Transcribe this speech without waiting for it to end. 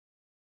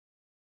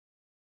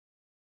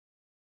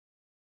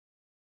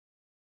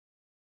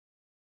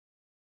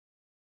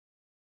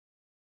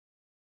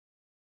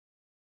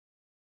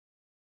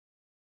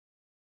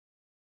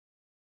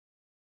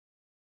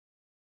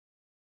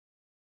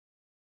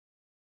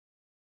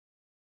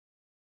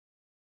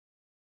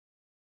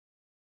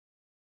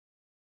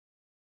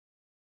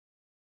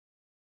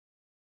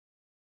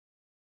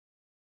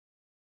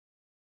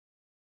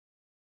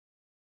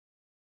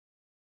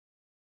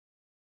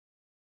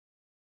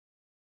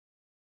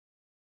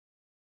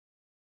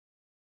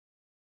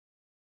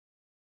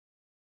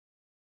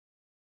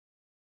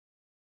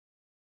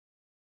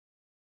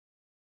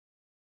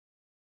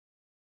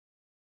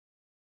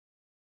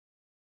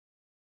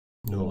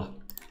Nula.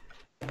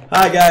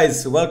 Hi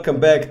guys, welcome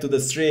back to the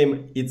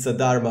stream. It's a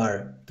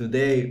DARMAR.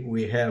 Today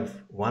we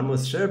have one more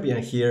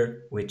Serbian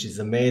here, which is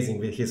amazing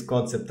with his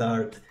concept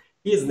art.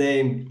 His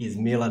name is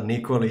Milan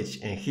Nikolic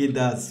and he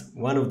does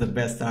one of the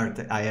best art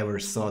I ever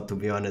saw, to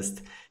be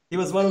honest. He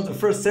was one of the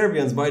first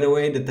Serbians, by the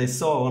way, that I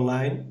saw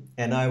online,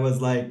 and I was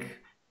like,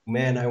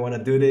 man, I want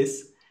to do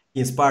this.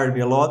 He inspired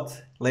me a lot.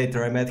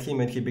 Later I met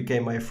him and he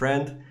became my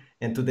friend,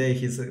 and today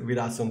he's with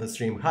us on the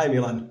stream. Hi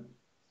Milan.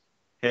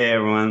 Hey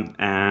everyone,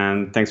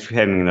 and thanks for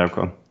having me,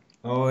 Darko.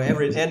 Oh,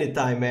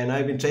 anytime, man.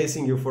 I've been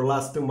chasing you for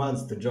last 2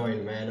 months to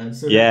join, man.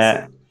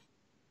 Yeah,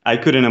 I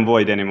couldn't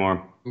avoid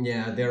anymore.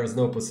 Yeah, there is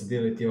no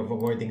possibility of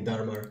avoiding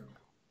Dharma.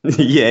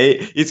 Yeah,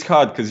 it's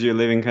hard because you're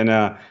living kind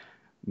of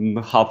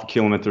half a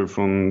kilometer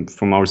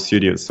from our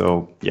studio,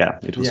 so yeah,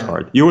 it was Yeah,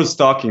 hard. You were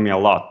stalking me a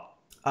lot.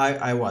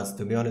 I was,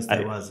 to be honest,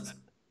 I I was.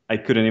 I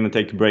couldn't even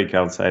take a break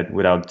outside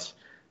without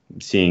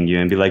seeing you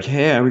and be like,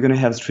 "Hey, are we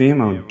gonna have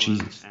stream?" Oh,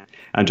 Jesus.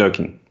 I'm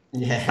joking.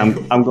 Yeah.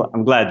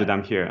 I'm glad that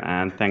I'm here,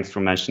 and thanks for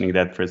mentioning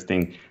that first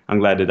thing. I'm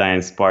glad that I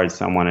inspired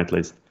someone at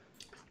least.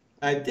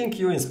 I think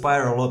you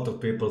inspire a lot of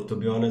people, to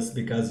be honest,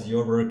 because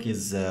your work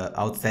is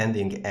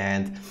outstanding.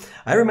 And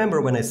I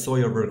remember when I saw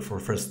your work for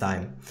first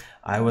time,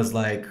 I was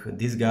like,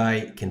 this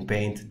guy can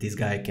paint, this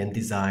guy can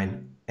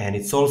design, and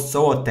it's all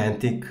so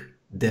authentic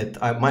that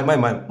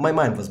my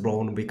mind was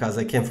blown because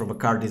I came from a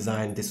car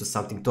design. This was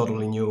something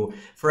totally new,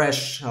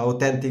 fresh,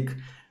 authentic.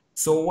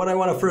 So what I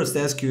want to first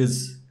ask you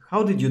is,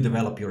 how did you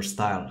develop your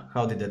style?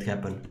 How did that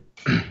happen?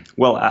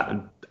 Well,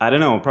 I don't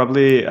know.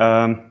 Probably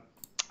I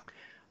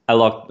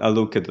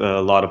look at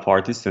a lot of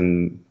artists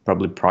and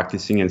probably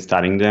practicing and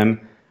studying them.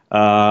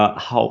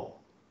 How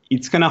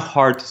it's kind of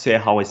hard to say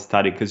how I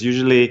study because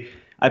usually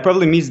I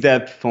probably miss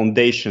that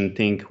foundation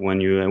thing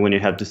when you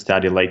have to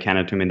study like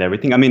anatomy and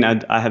everything. I mean,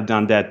 I have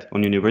done that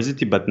on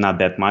university, but not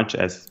that much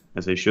as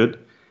I should.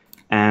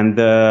 And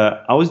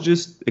I was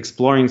just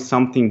exploring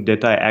something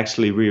that I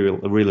actually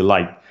really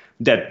liked.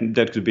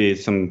 That could be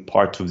some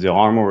part of the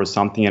armor or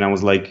something, and I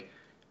was like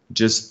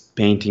just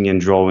painting and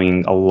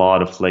drawing a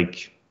lot of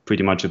like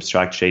pretty much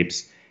abstract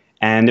shapes,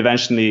 and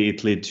eventually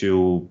it led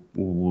to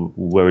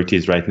where it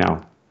is right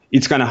now.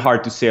 It's kind of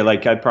hard to say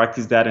like I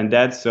practiced that and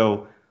that,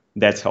 so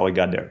that's how I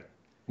got there.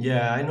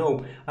 Yeah, I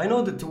know. I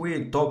know that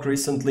we talked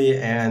recently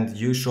and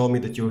you showed me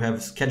that you have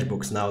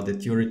sketchbooks now,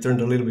 that you returned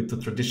a little bit to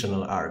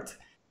traditional art.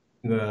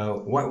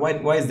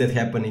 Why is that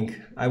happening?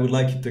 I would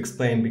like you to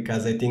explain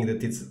because I think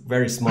that it's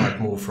very smart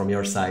move from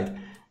your side.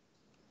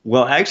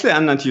 Well, actually,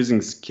 I'm not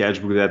using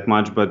Sketchbook that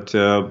much, but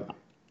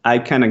I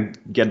kind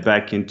of get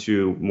back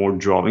into more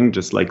drawing,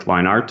 just like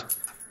line art,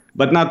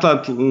 but not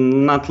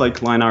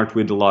like line art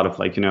with a lot of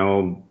like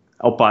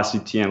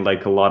opacity and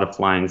like a lot of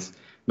lines.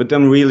 But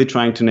I'm really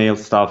trying to nail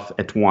stuff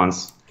at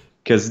once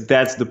because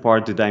that's the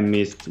part that I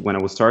missed when I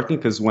was starting.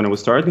 Because when I was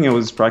starting, I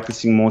was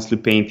practicing mostly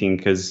painting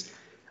because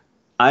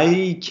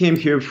I came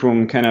here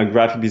from kind of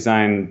graphic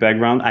design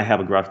background. I have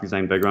a graphic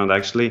design background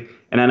actually,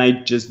 and then I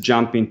just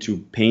jump into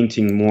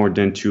painting more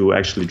than to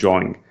actually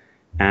drawing.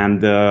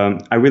 And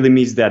I really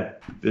miss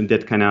that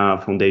kind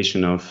of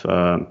foundation of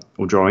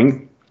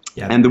drawing.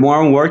 Yeah. And the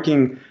more I'm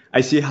working,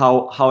 I see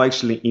how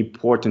actually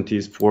important it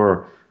is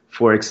for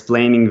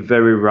explaining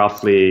very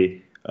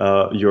roughly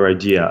your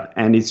idea.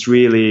 And it's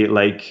really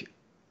like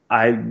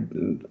I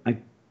I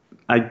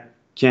I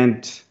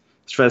can't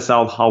stress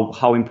out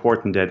how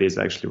important that is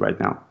actually right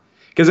now.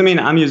 Because I mean,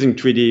 I'm using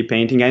 3D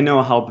painting. I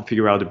know how to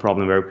figure out the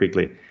problem very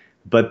quickly.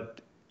 But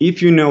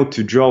if you know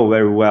to draw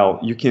very well,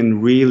 you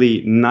can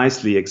really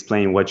nicely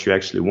explain what you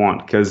actually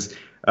want. Because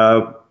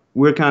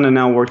we're kind of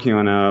now working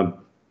on a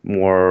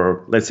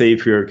more, let's say,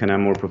 if you're kind of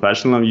more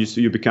professional,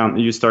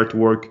 you start to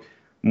work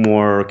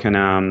more kind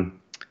of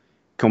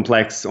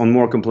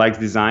more complex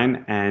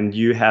design, and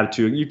you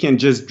can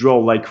just draw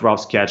like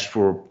rough sketch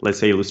for, let's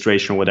say,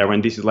 illustration or whatever,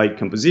 and this is like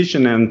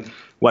composition and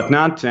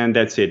whatnot, and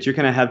that's it. You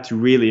kind of have to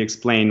really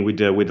explain with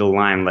the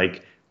line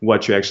like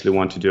what you actually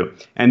want to do,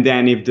 and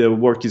then if the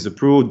work is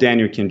approved, then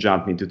you can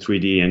jump into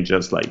 3D and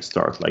just like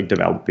start like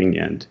developing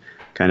and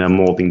kind of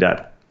molding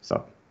that.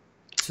 So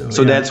So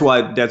so yeah.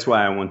 that's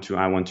why I want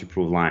to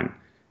prove line,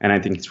 and I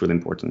think it's really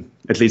important,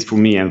 at least for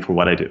me and for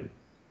what I do.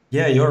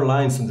 Yeah, your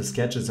lines on the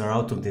sketches are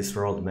out of this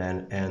world,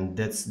 man, and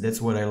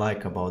that's what I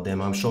like about them.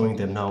 I'm showing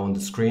them now on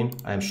the screen.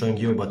 I'm showing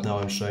you, but now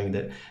I'm showing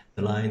the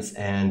lines,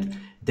 and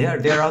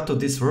they're out of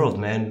this world,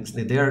 man.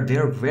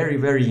 They're very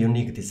very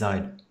unique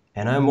design,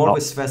 and I'm Oh,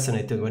 always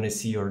fascinated when I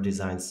see your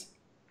designs.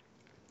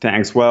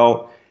 thanks.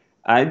 Well,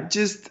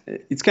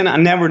 it's kind of, I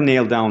never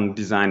nailed down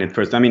design at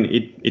first. I mean,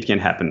 it can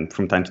happen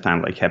from time to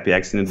time, like happy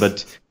accident,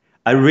 but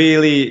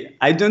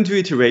I don't do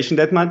iteration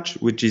that much,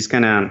 which is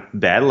kind of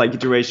bad. Like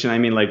iteration, I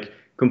mean, like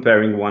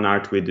comparing one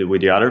art with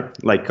the other,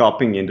 like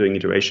copying and doing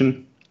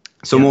iteration.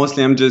 So Yeah.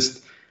 mostly I'm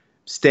just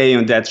stay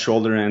on that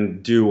shoulder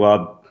and do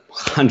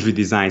 100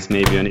 designs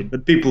maybe on it.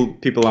 But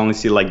people only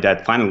see like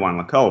that final one,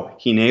 like, oh,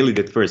 he nailed it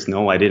at first.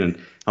 No, I didn't.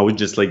 I was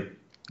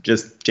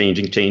just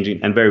changing,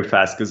 and very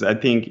fast, because I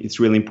think it's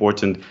really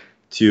important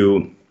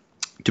to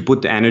to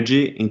put the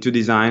energy into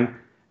design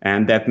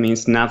And that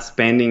means not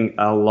spending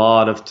a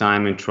lot of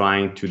time in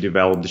trying to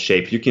develop the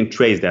shape. You can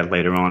trace that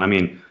later on. I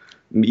mean,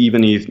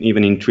 even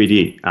in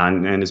 3D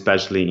and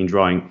especially in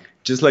drawing,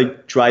 just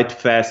like try to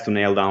fast to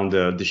nail down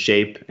the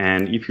shape.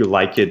 And if you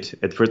like it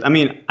at first, I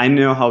mean, I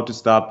know how to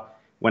stop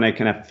when I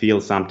kind of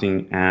feel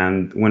something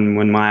and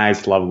when my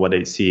eyes love what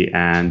they see,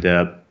 and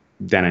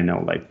then I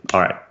know like, all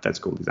right, that's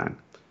cool design.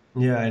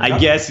 Yeah, and I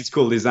guess it's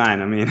cool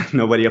design. I mean,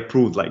 nobody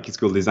approved like it's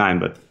cool design,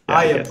 but yeah,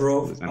 I I guess it's cool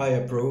approve. design. I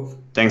approve.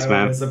 Thanks, I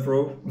man. always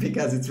approve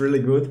because it's really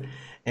good.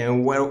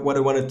 And what I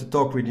wanted to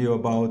talk with you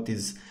about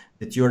is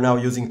that you're now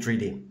using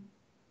 3D.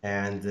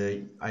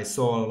 And I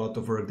saw a lot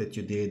of work that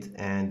you did,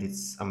 and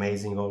it's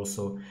amazing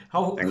also.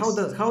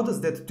 Thanks. How does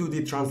that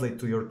 2D translate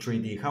to your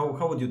 3D?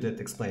 How would you that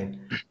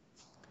explain?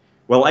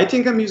 Well, I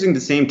think I'm using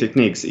the same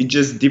techniques. It's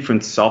just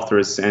different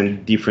softwares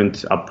and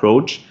different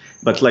approach.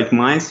 But like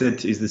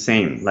mindset is the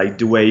same. Like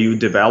the way you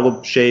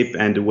develop shape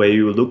and the way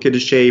you look at the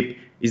shape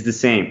is the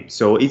same.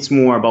 So it's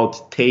more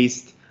about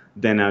taste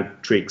than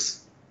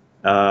tricks.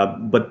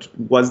 But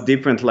what's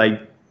different,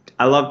 like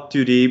I love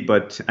 2D,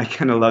 but I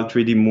kind of love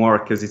 3D more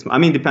because I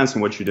mean, it depends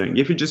on what you're doing.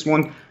 If you just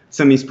want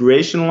some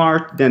inspirational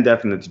art, then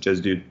definitely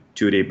just do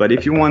 2D. But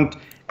if you want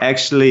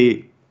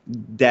actually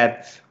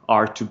that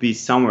art to be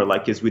somewhere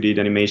like as we did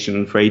animation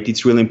and freight,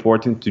 it's really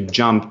important to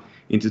jump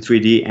into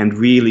 3D and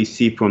really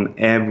see from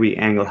every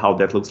angle how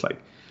that looks like.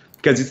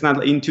 Because it's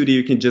not in 2D,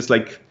 you can just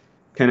like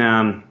kind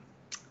of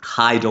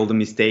hide all the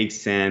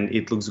mistakes and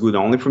it looks good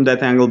only from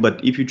that angle.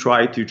 But if you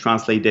try to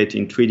translate that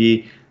in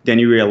 3D, then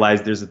you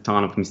realize there's a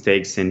ton of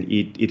mistakes and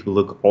it will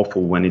look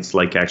awful when it's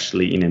like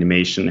actually in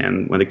animation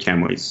and when the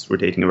camera is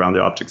rotating around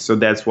the object. So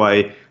that's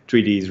why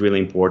 3D is really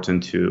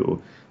important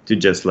to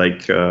just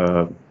like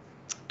to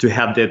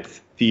have that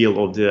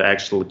feel of the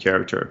actual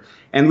character.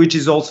 And which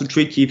is also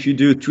tricky if you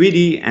do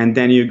 3D and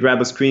then you grab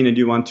a screen and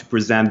you want to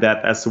present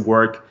that as a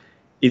work.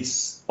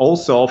 It's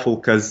also awful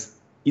because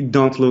it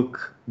don't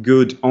look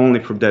good only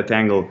from that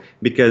angle,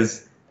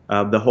 because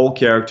the whole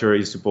character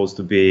is supposed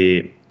to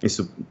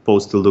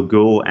look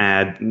good,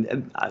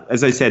 and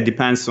as I said,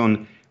 depends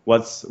on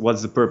what's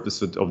the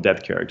purpose of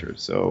that character.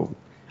 So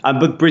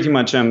but pretty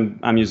much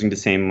I'm using the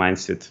same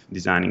mindset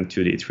designing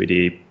 2D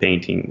 3D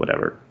painting,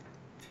 whatever.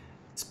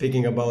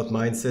 Speaking about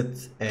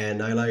mindset,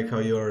 and I like how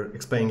you're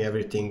explaining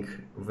everything.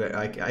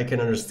 I can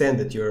understand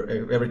that you're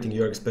everything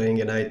you're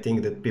explaining, and I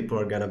think that people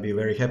are gonna be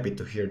very happy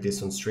to hear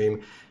this on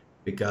stream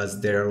because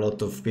there are a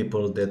lot of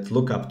people that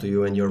look up to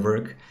you and your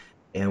work.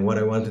 And what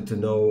I wanted to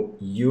know,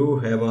 you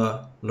have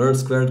a Learn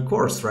Squared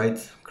course, right?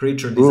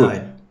 Creature Ooh,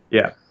 design.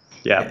 yeah,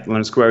 yeah.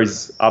 Learn Square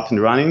is up and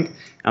running.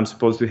 I'm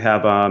supposed to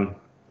have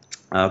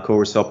a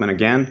course open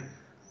again.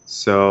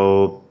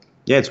 So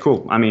yeah, it's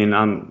cool. I mean,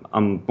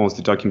 I'm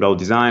mostly talking about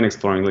design,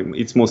 exploring. Like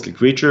it's mostly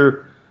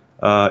creature.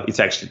 It's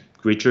actually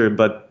creature,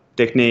 but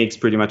techniques.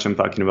 Pretty much, I'm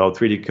talking about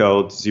 3D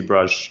code,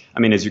 ZBrush. I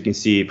mean, as you can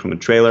see from the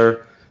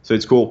trailer. So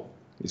it's cool.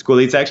 It's cool.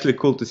 It's actually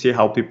cool to see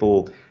how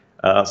people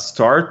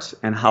start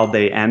and how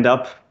they end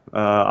up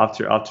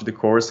after the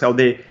course. I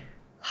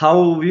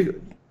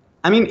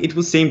mean, it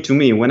was same to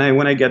me when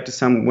I get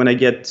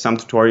some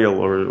tutorial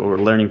or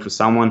learning for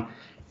someone.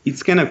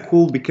 It's kind of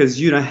cool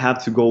because you don't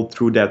have to go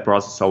through that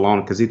process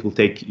alone, because it will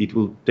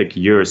take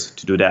years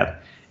to do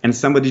that. And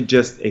somebody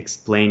just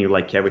explain you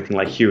like everything,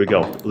 like here we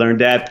go, learn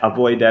that,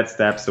 avoid that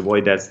steps,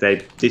 avoid that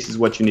step. This is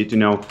what you need to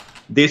know.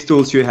 These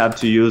tools you have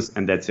to use,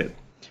 and that's it.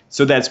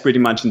 So that's pretty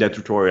much in that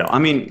tutorial. I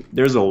mean,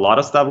 there's a lot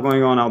of stuff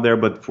going on out there,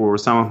 but for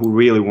someone who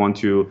really want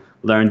to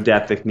learn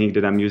that technique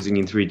that I'm using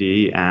in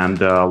 3D and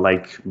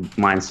like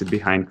mindset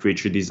behind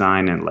creature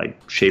design and like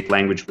shape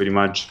language, pretty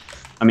much,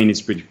 I mean,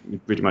 it's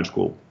pretty much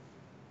cool.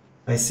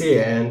 I see,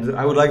 and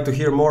I would like to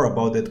hear more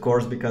about that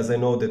course because I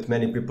know that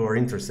many people are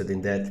interested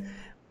in that.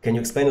 Can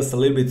you explain us a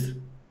little bit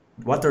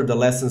what are the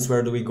lessons?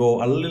 Where do we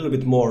go a little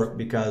bit more?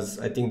 Because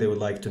I think they would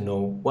like to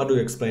know what do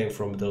you explain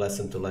from the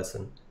lesson to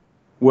lesson.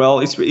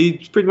 Well, it's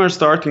pretty much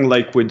starting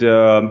like with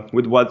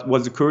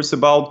what's the course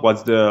about,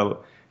 what's the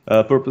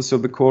purpose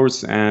of the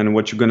course, and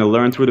what you're gonna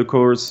learn through the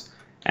course,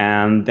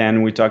 and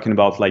then we're talking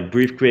about like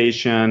brief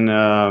creation,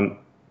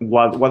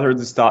 what are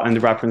the stuff and the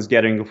reference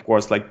getting, of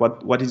course, like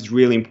what is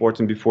really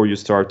important before you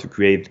start to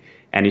create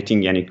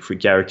anything, any free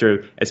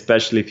character,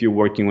 especially if you're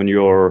working on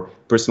your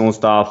personal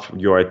stuff,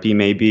 your IP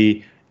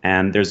maybe.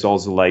 And there's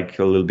also like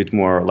a little bit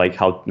more like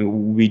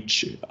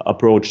which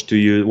approach to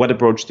use, what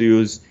approach to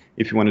use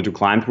if you want to do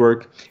client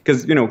work,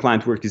 because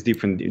client work is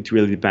different. It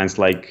really depends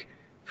like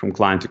from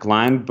client to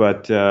client,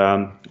 but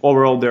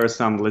overall there are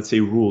some, let's say,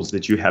 rules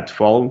that you have to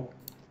follow.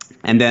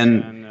 And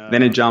then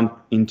I jump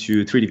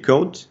into 3D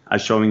code. I'm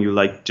showing you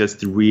like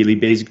just really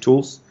basic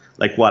tools,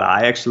 like what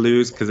I actually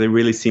use, because I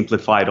really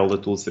simplified all the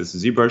tools as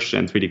ZBrush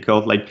and 3D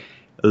code, like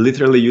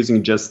literally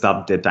using just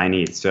stuff that I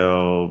need.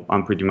 So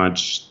I'm pretty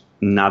much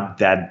not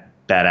that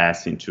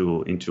badass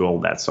into all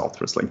that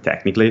softwares, like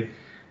technically.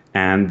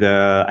 And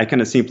I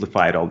kind of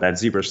simplified all that,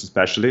 ZBrush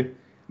especially.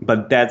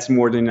 But that's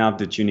more than enough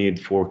that you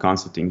need for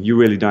consulting. You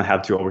really don't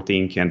have to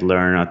overthink and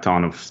learn a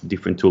ton of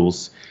different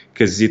tools,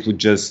 because it would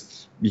just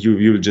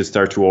you will just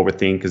start to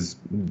overthink. Because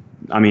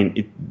I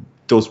mean,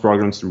 those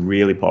programs are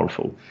really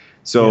powerful.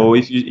 So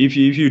Yeah. if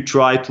you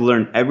try to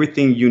learn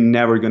everything, you're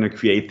never gonna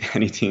create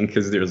anything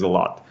because there's a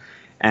lot.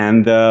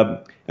 And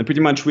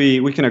pretty much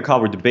we kind of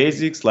cover the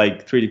basics like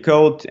 3D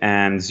code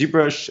and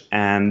ZBrush,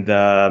 and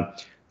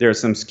there are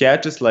some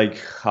sketches like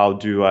how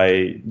do I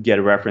get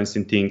a reference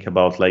and think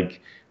about like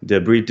the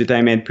brief that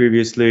I made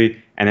previously,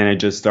 and then I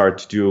just start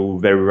to do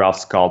very rough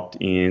sculpt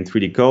in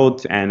 3D code,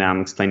 and I'm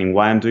explaining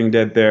why I'm doing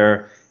that there,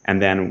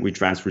 and then we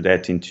transfer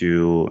that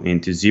into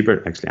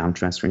ZBrush. Actually, I'm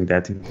transferring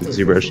that into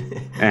ZBrush,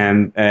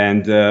 and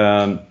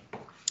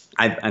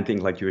I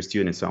think like you're a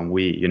student, so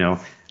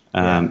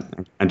Yeah.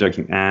 I'm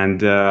joking,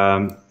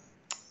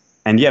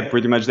 and yeah,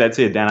 pretty much that's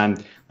it. Then I'm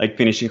like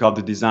finishing up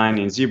the design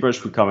in ZBrush.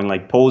 We're covering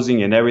like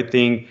posing and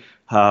everything,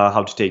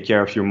 how to take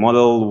care of your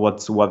model,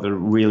 what are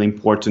really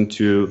important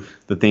to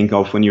think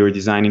of when you're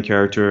designing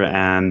character,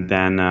 and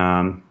then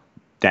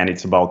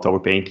it's about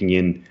overpainting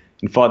in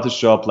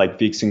Photoshop, like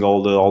fixing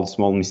all the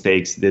small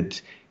mistakes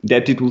that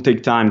it will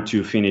take time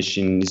to finish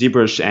in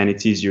ZBrush, and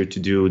it's easier to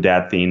do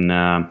that in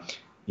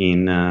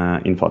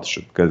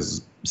Photoshop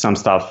because some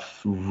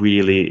stuff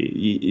really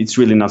it's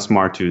really not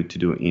smart to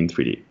do in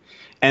 3D,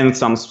 and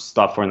some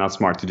stuff are not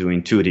smart to do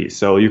in 2D.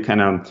 So you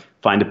kind of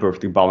find the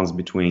perfect balance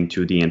between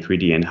 2D and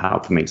 3D and how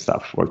to make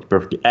stuff work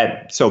perfectly.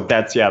 So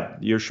that's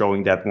you're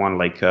showing that one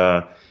like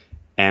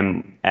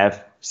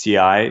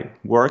MFCI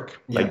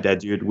work like Yeah. that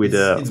dude with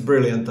It's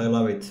brilliant. I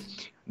love it.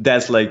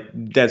 that's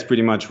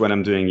pretty much what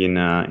I'm doing in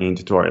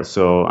tutorials.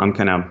 So I'm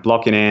kind of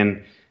blocking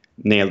in,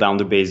 nail down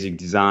the basic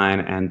design,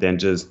 and then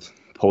just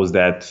pose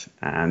that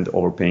and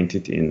overpaint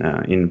it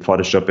in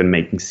Photoshop and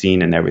making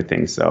scene and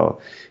everything. So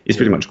it's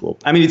pretty Yeah. much cool.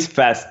 I mean, it's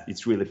fast.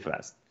 It's really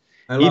fast.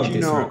 I If love you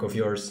this work know, of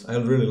yours. I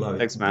really love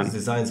thanks, it. These man.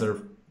 designs are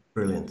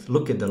brilliant.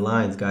 Look at the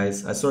lines,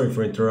 guys. I sorry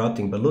for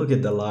interrupting, but look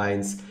at the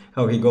lines.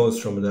 How he goes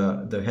from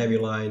the heavy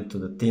line to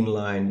the thin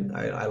line.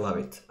 I love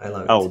it. I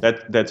love Oh, it.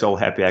 that's all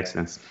happy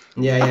accidents.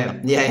 Yeah, yeah,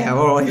 yeah, yeah.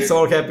 Oh, it's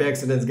all happy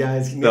accidents,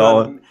 guys.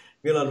 So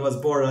Milan was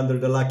born under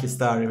the lucky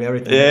star.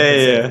 Everything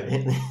yeah,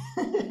 happens.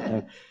 yeah,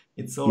 yeah.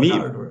 It's all Me,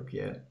 hard work.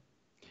 Yeah.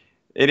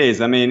 it is.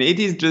 I mean, it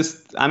is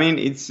just. I mean,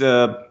 it's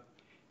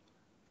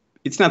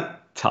not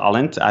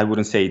talent. I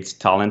wouldn't say it's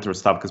talent or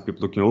stuff because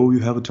people looking, oh, you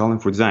have a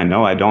talent for design.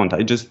 No, I don't.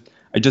 I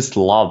just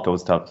love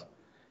those stuff.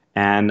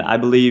 And I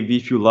believe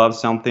if you love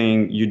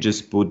something, you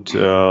just put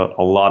a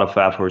lot of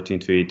effort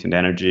into it and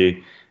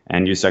energy,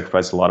 and you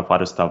sacrifice a lot of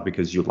other stuff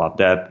because you love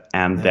that.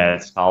 And Yeah.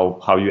 that's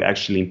how you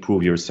actually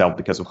improve yourself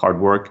because of hard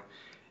work.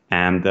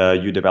 And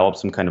you develop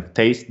some kind of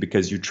taste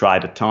because you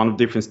tried a ton of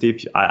different stuff.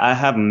 I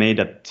have made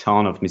a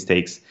ton of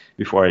mistakes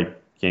before I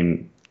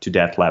came to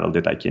that level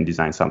that I can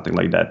design something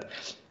like that.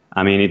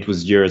 I mean, it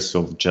was years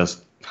of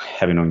just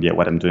having no idea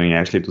what I'm doing.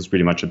 Actually, it was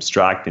pretty much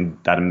abstract and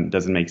that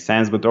doesn't make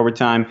sense. But over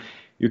time,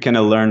 you kind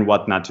of learn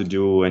what not to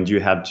do, and you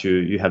have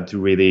to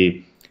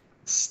really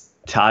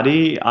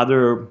study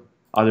other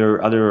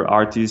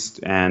artists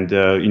and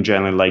in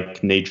general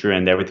like nature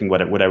and everything,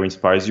 whatever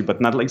inspires you,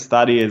 but not like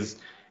study as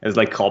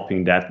like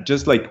copying that.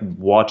 Just like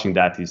watching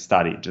that is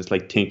study. Just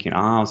like thinking,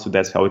 so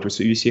that's how it was.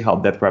 So you see how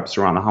that wraps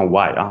around.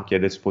 Why? Okay,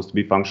 that's supposed to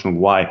be functional.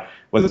 Why?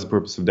 What is the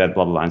purpose of that?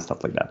 Blah blah blah and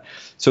stuff like that.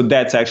 So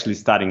that's actually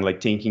studying, like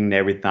thinking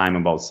every time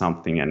about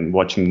something and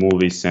watching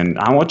movies. And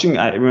I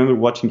remember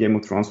watching Game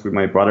of Thrones with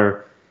my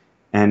brother,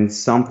 and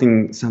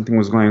something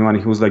was going on.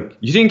 He was like,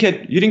 you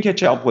didn't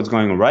catch up what's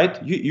going on, right?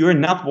 You're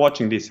not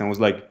watching this. And I was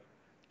like,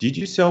 did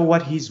you saw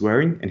what he's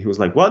wearing? And he was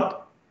like,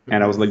 what?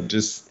 And I was like,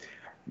 just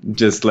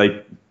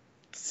like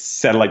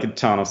said like a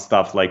ton of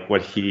stuff like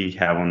what he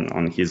had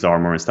on his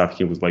armor and stuff.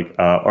 He was like,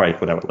 all right,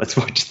 whatever, let's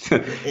watch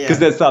it. Because Yeah.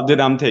 that's stuff that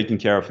I'm taking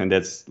care of, and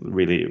that's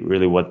really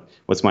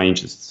what's my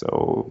interest.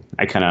 So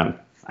I can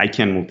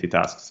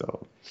multitask.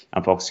 So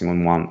I'm focusing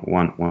on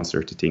one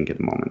certain thing at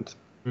the moment.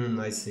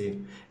 I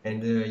see.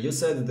 And you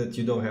said that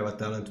you don't have a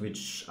talent,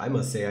 which I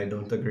must say I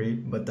don't agree,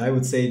 but I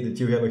would say that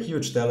you have a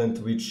huge talent,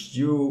 which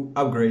you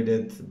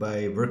upgraded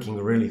by working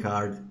really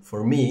hard.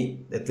 For me,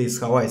 at least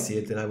how I see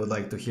it, and I would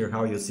like to hear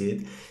how you see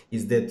it,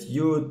 is that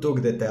you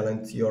took the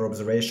talent, your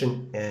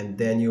observation, and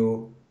then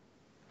you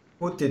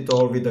put it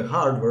all with the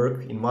hard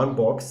work in one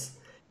box,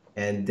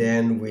 and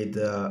then with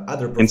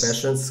other And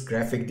professions,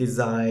 graphic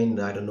design,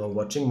 I don't know,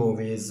 watching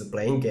movies,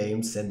 playing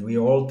games, and we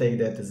all take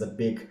that as a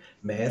big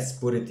mess,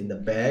 put it in the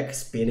bag,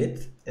 spin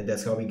it, and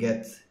that's how we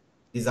get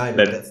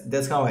designer. that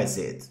That's how I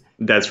see it.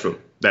 That's true.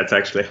 That's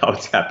actually how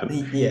it's happened.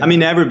 I Yeah.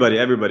 mean, everybody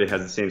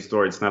has the same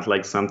story. It's not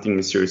like something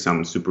mysterious,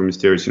 something super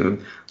mysterious.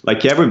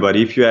 Like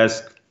everybody, if you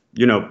ask,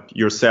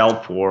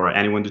 yourself or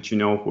anyone that you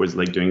know who is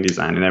like doing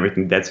design and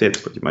everything, that's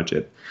it, pretty much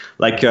it.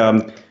 Like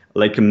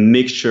a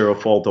mixture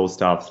of all those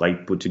stuff,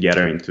 like put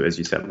together into, as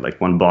you said,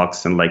 like one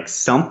box, and like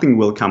something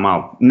will come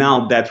out.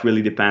 Now that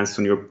really depends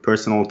on your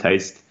personal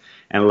taste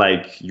and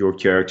like your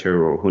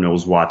character or who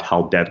knows what,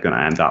 how that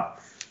gonna end up.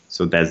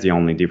 So that's the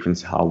only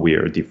difference, how we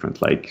are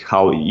different, like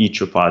how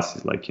each of us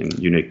is like a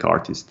unique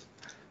artist.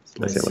 So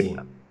I let's say like see.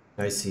 that.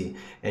 I see.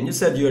 And you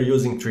said you're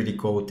using 3D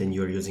Code and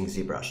you're using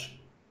ZBrush.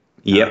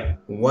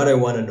 Yep. What I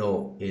want to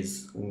know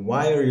is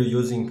why are you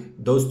using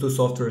those two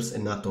softwares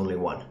and not only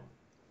one?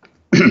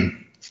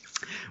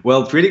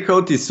 Well, 3D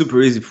Code is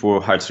super easy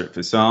for hard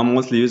surface. So I'm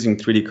mostly using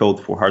 3D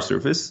Code for hard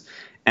surface,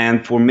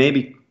 and for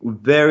maybe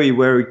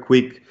very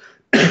quick,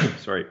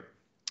 sorry,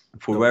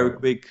 for No very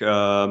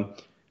problem. quick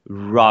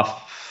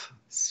rough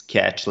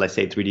sketch, let's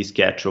say 3D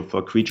sketch of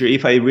a creature.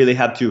 If I really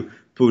had to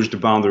push the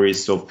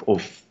boundaries of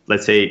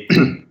let's say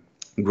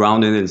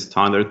grounded and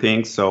standard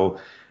things, so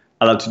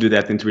I love to do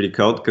that in 3D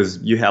Code because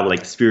you have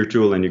like sphere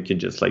tool and you can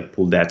just like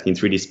pull that in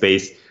 3D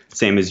space,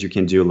 same as you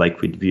can do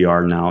like with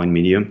VR now in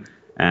Medium,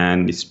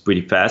 and it's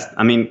pretty fast.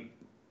 I mean,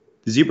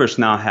 ZBrush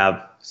now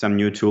have some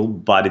new tool,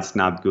 but it's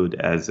not good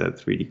as a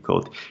 3D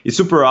code. It's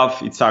super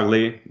rough, it's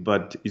ugly,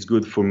 but it's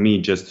good for me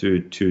just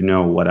to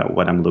know what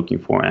I'm looking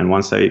for. And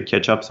once I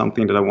catch up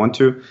something that I want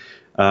to,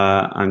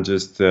 I'm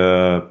just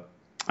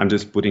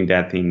putting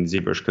that in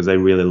ZBrush because I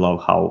really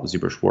love how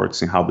ZBrush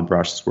works and how the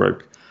brushes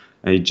work.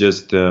 And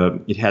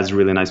it has a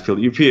really nice feel.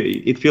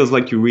 It feels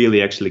like you're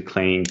really actually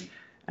playing,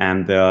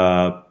 and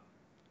I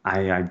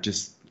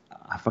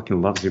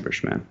fucking love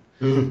ZBrush, man.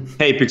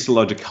 Hey,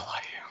 Pixelogic, how are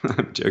you?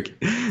 I'm joking.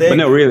 But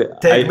no, really.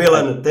 Take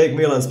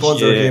Milan,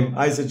 sponsor him.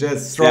 I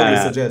strongly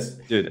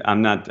suggest. Dude,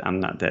 I'm not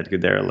that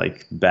good. They're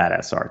like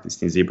badass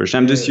artists in ZBrush.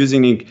 I'm just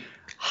using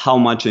how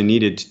much I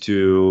needed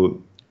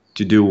to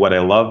do what I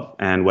love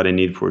and what I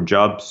need for a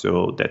job.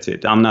 So that's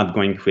it. I'm not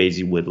going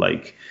crazy with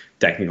like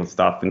technical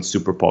stuff and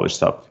super polished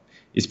stuff.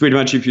 It's pretty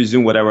much, if you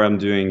zoom whatever I'm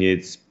doing,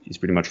 it's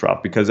pretty much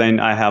rough because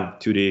I have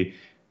 2D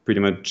pretty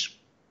much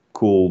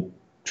cool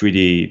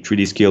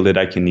 3D skill that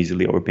I can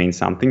easily overpaint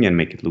something and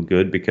make it look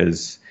good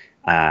because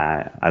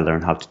I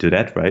learned how to do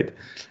that, right?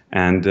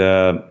 And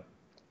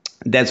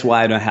that's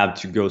why I don't have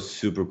to go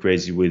super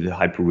crazy with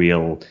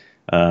hyperreal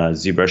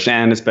ZBrush,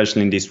 and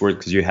especially in this work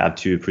because you have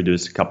to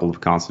produce a couple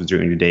of concepts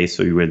during the day,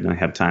 so you really don't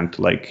have time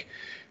to like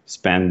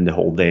spend the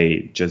whole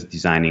day just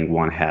designing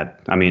one head.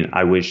 I mean,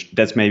 I wish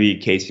that's maybe a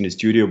case in the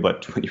studio,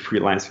 but when you're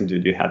freelancing,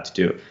 dude, you have to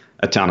do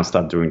a ton of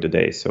stuff during the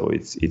day, so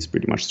it's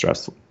pretty much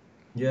stressful.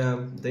 Yeah,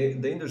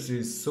 the industry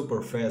is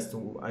super fast.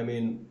 I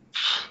mean,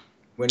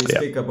 when you Yeah,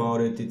 speak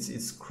about it,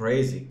 it's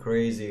crazy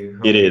how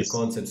it many is.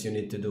 concepts you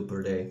need to do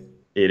per day.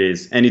 It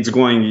is, and it's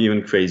going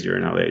even crazier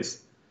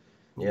nowadays.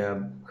 Yeah,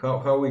 how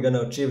are we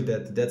gonna achieve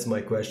that? That's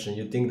my question.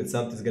 You think that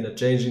something's gonna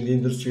change in the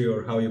industry,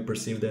 or how you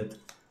perceive that?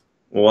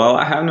 Well,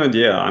 I have no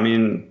idea. I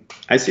mean,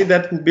 I see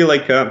that will be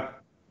like a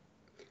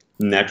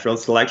natural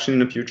selection in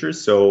the future.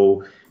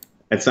 So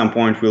at some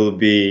point will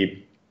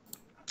be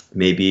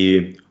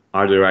maybe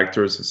art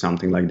directors or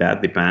something like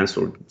that, depends,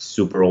 or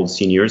super old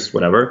seniors,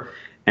 whatever.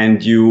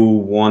 And you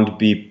won't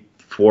be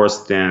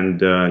forced,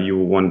 and you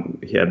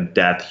won't have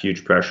that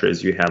huge pressure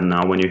as you have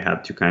now when you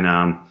have to kind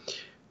of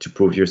to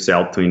prove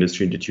yourself to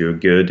industry that you're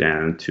good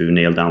and to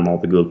nail down all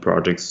the good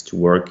projects to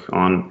work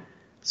on.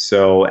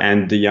 So,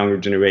 and the younger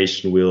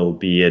generation will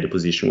be at the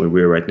position where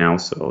we're right now,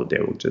 so they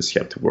will just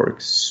have to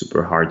work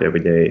super hard every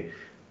day.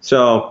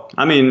 So,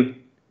 I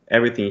mean,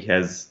 everything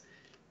has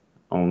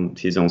on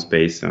his own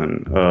space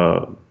and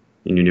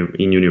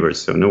in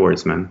universe. So no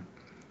worries, man.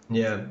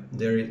 Yeah,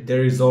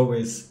 there is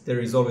always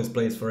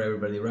place for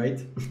everybody, right?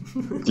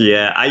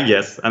 Yeah, I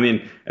guess. I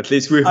mean, at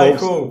least we I hope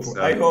so. hope,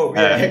 I So hope.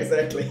 Yeah,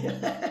 exactly.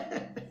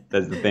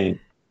 that's the thing.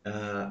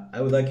 I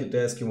would like you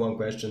to ask you one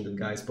question that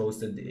guys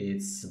posted.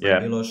 It's by Yeah.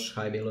 Milos.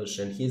 Hi Milos,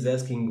 and he's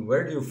asking,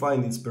 where do you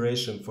find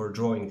inspiration for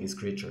drawing these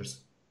creatures?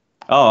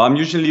 Oh, I'm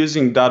usually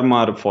using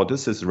DARMAR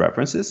photos as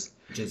references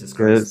Jesus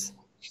Christ.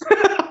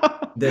 because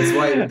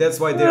That's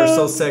why they are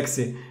so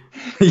sexy.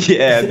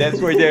 yeah,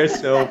 that's why they're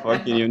so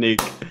fucking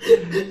unique.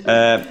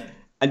 Uh,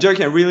 and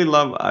joking, I really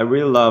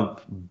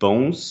love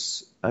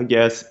bones. I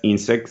guess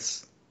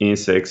insects.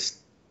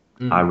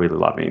 I really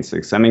love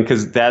insects. I mean,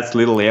 because that's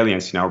little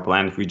aliens in our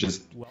planet. We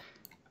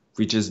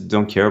just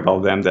don't care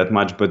about them that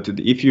much. But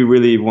if you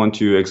really want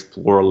to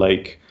explore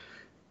like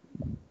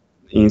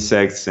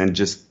insects and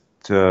just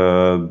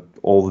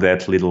all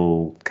that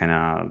little kind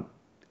of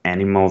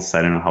animals,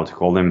 I don't know how to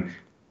call them,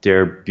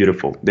 they're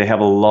beautiful. They have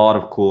a lot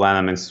of cool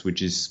elements,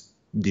 which is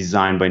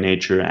designed by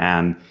nature.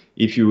 And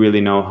if you really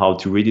know how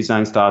to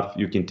redesign stuff,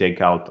 you can take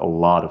out a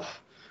lot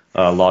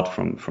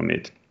from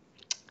it.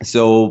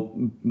 So,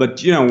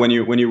 but you know, when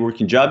you're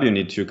working job, you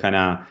need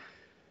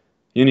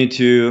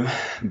to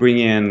bring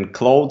in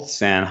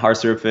clothes and hard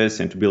surface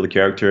and to build a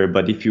character.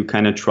 But if you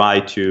kind of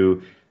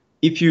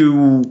if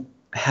you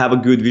have a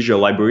good visual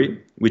library,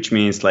 which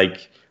means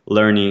like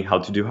learning how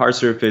to do hard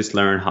surface,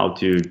 learn how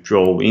to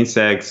draw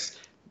insects,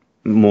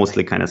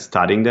 mostly kind of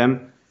studying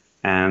them.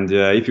 And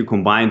if you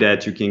combine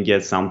that, you can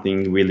get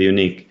something really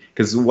unique.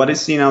 Because what I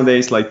see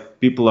nowadays, like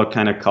people are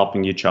kind of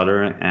copying each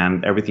other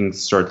and everything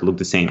starts to look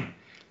the same.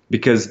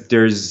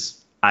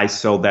 Because I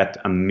saw that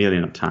a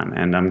million of times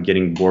and I'm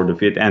getting bored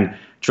of it. And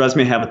trust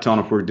me, I have a ton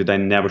of work that I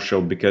never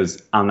showed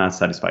because I'm not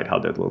satisfied how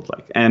that looked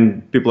like.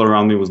 And people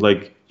around me was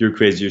like, "You're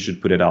crazy, you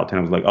should put it out." And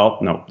I was like, "Oh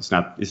no, it's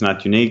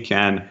not unique."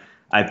 And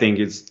I think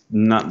it's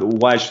not.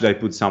 Why should I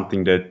put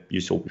something that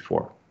you saw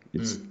before?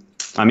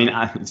 I mean,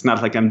 it's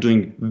not like I'm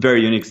doing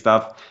very unique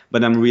stuff,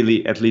 but I'm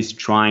really at least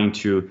trying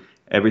to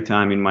every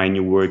time in my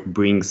new work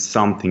bring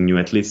something new,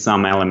 at least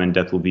some element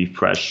that will be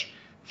fresh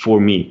for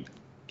me.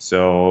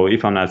 So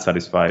if I'm not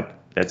satisfied,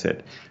 that's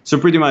it. So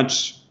pretty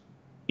much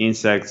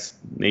insects,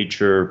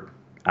 nature,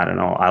 I don't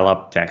know. I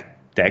love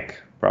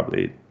tech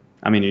probably.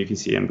 I mean, you can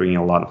see I'm bringing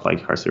a lot of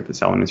like hard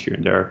surface elements here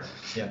and there.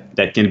 Yeah.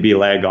 That can be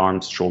leg,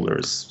 arms,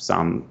 shoulders,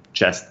 some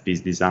chest piece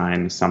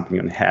design, something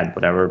on the head,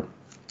 whatever.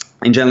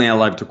 And generally, I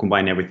like to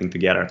combine everything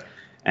together.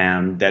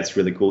 And that's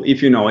really cool.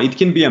 If you know, it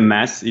can be a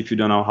mess if you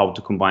don't know how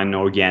to combine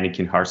organic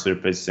and hard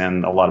surface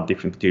and a lot of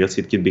different materials.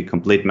 It can be a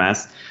complete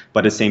mess.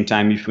 But at the same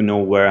time, if you know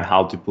where,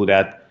 how to put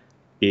that,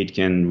 it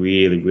can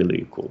really,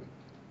 really cool.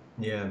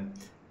 Yeah,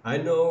 I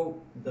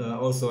know.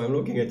 Also, I'm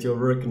looking at your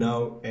work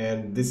now,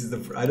 and this is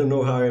I don't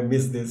know how I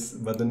missed this,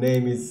 but the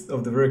name is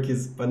of the work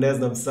is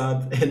Paneznam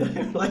Sad, and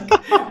I'm like,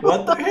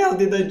 what the hell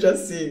did I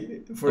just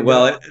see? For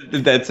Well,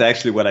 that's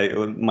actually what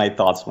my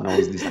thoughts when I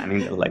was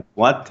designing. Like,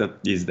 what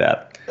is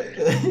that?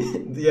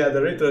 Yeah,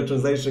 the literal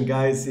translation,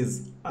 guys,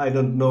 is I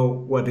don't know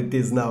what it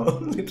is now.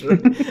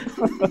 Literally.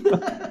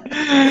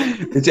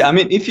 I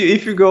mean,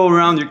 if you go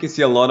around, you can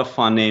see a lot of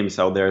fun names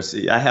out there.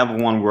 See, I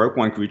have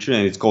one creature,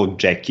 and it's called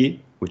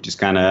Jackie, which is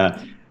kind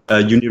of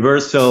a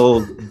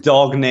universal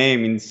dog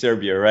name in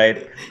Serbia,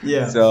 right?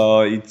 Yeah.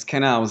 So it's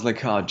kind of, I was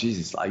like, oh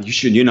Jesus, like you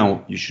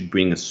should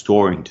bring a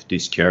story into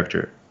this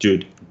character,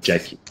 dude.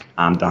 Jackie,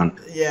 I'm done.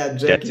 Yeah,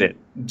 Jackie. That's it.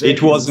 Jackie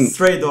It wasn't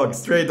stray dog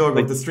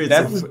like of the streets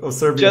that was of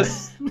Serbia.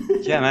 just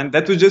yeah, man.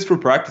 That was just for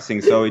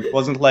practicing. So it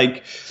wasn't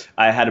like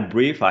I had a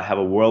brief, I have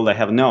a world, I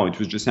have no. It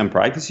was just I'm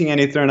practicing, and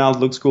it turned out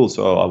looks cool.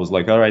 So I was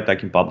like, all right, I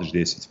can publish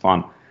this. It's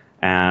fun.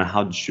 And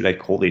how should I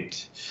call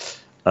it?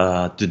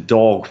 The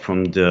dog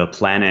from the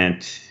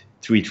planet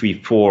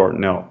 334.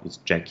 No, it's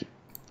Jackie,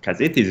 because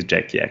it is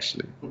Jackie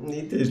actually.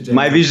 It is Jackie.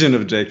 My vision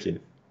of Jackie.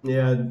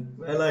 Yeah,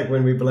 I like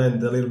when we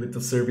blend a little bit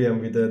of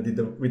Serbian with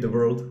the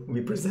world.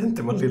 We present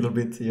them a little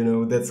bit, you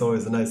know. That's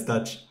always a nice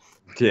touch.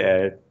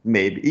 Yeah,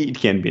 maybe it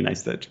can be a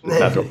nice touch, but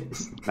not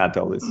always. Not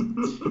always.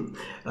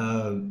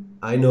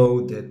 I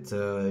know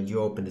that you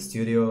opened a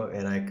studio,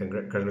 and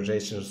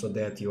congratulations on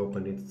that. You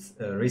opened it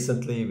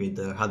recently with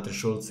Hunter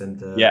Schultz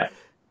and Yeah.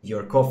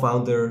 your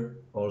co-founder.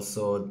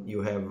 Also,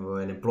 you have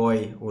an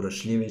employee,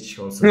 Uroš Šljivić,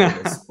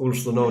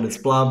 also known as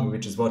Plum,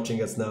 which is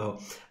watching us now.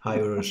 Hi,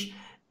 Uroš.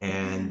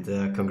 And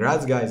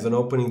congrats, guys, on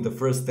opening the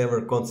first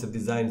ever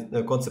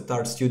concept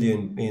art studio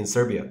in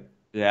Serbia.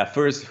 Yeah,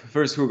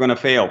 first we're gonna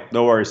fail.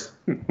 No worries.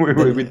 we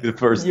did the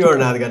first. You're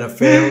not gonna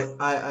fail.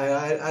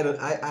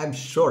 I'm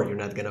sure you're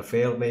not gonna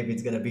fail. Maybe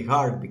it's gonna be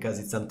hard because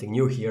it's something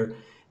new here.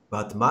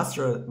 But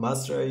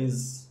Mastra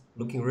is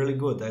looking really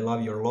good. I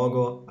love your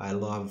logo. I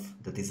love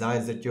the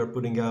designs that you're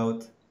putting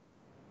out.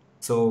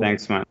 So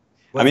Thanks, man.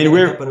 what's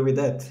gonna happen with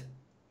that?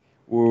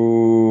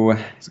 Ooh,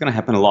 it's gonna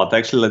happen a lot.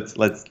 Actually,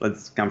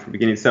 let's come from the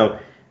beginning. So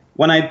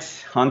one night,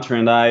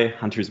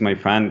 Hunter is my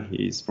friend.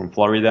 He's from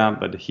Florida,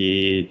 but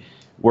he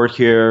worked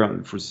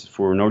here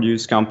for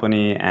Nordius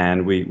company,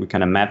 and we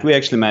kind of met. We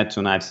actually met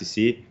on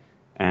IFCC,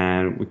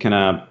 and we kind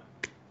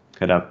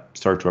of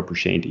start to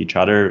appreciate each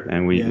other,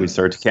 and we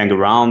start to hang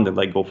around and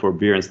like go for a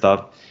beer and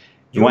stuff.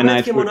 You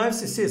met him on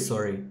IFCC,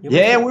 sorry.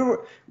 Yeah,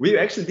 we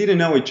actually didn't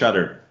know each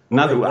other.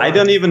 I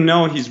don't even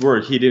know his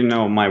work. He didn't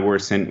know my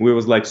works, and we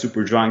was like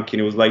super drunk, and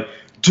he was like,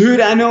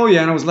 "Dude, I know you,"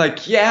 and I was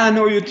like, "Yeah, I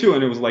know you too,"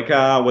 and it was like,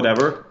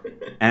 whatever.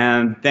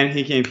 And then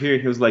he came here.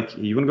 He was like,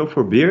 "You wanna go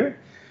for a beer?"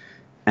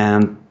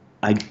 And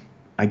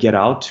I get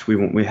out.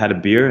 We had a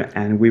beer,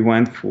 and we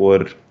went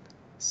for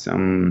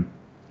some.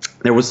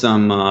 There was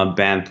some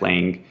band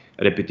playing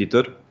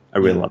Repetitor. I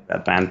really love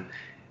that band.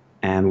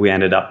 And we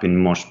ended up in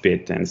mosh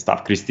pit and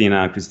stuff.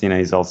 Christina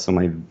is also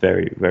my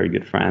very, very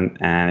good friend,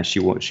 and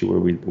she were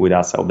with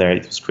us out there.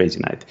 It was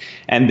crazy night.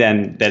 And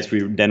then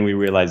we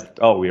realized,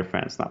 oh, we're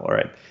friends now, all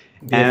right.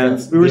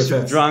 And we were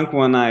so drunk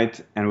one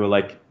night, and we're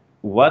like,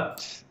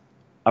 what?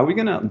 Are we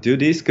gonna do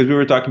this? Because we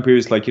were talking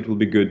previously, like it will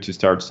be good to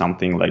start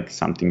something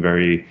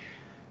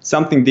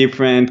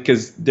different,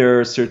 because there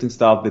are certain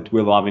stuff that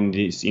we love in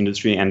this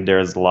industry, and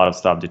there's a lot of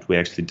stuff that we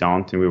actually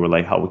don't. And we were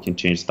like, how we can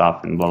change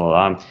stuff and blah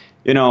blah blah.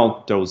 You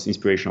know, those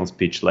inspirational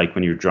speech, like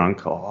when you're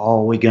drunk,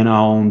 oh, we're gonna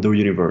own the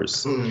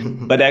universe.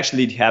 But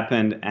actually it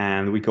happened,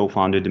 and we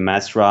co-founded the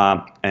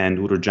Mastra, and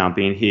Uro jumped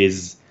in.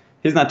 He's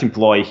not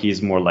employee,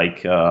 he's more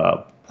like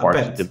part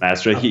of the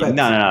Mastra.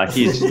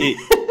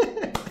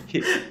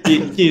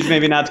 He's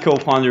maybe not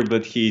co-founder,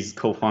 but he's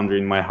co-founder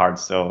in my heart.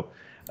 So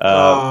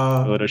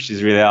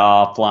she's really,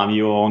 Plum,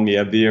 you owe me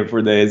a beer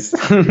for this.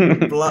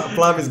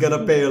 Plum is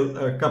gonna pay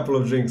a couple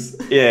of drinks.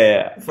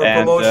 Yeah. For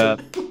promotion.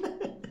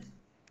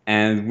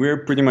 And we're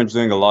pretty much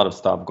doing a lot of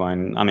stuff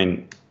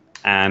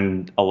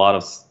and a lot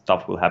of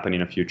stuff will happen in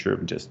the future.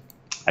 Just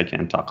I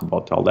can't talk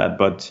about all that,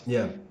 but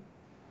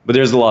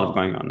there's a lot of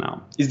going on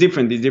now. It's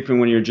different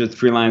when you're just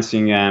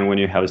freelancing and when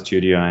you have a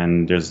studio,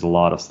 and there's a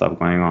lot of stuff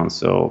going on.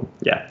 So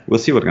yeah, we'll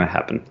see what's gonna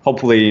happen.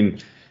 Hopefully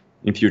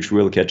in future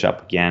we'll catch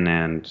up again,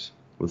 and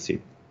we'll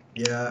see.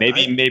 Yeah.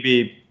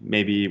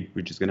 Maybe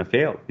we're just gonna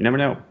fail. You never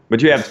know.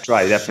 But you have to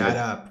try, definitely.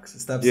 Shut up.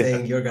 Stop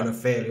saying you're gonna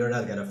fail. You're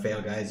not gonna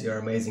fail, guys. You're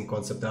amazing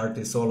concept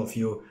artists, all of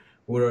you.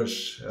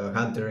 Uroš,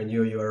 Hunter, and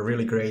you are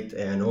really great,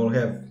 and all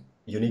have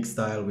unique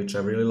style, which I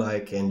really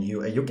like, and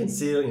you can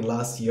see in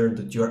last year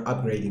that you're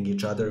upgrading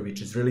each other, which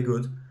is really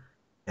good.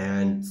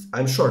 And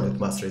I'm sure that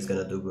Master is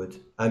gonna do good.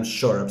 I'm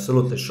sure,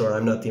 absolutely sure.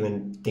 I'm not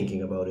even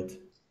thinking about it.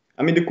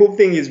 I mean, the cool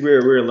thing is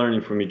we're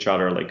learning from each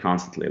other like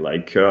constantly.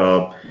 Like,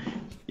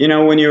 you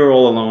know, when you're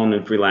all alone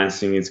and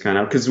freelancing, it's kind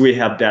of because we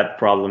have that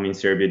problem in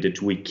Serbia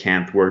that we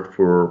can't work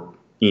for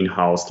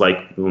in-house like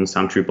on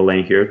some AAA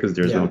here because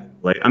there's no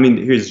Yeah. like. I mean,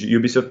 here's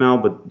Ubisoft now,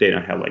 but they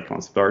don't have like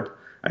concept art,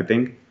 I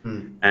think.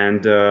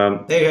 And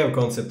They have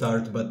concept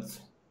art, but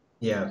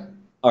yeah.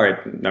 all right,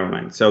 never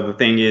mind. So the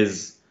thing is,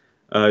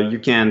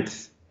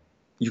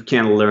 you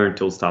can't learn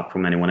to stop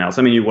from anyone else.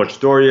 I mean, you watch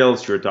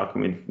tutorials, you're talking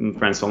with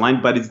friends online,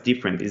 but it's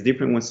different. It's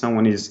different when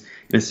someone is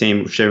in the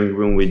same sharing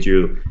room with you,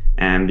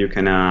 and you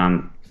can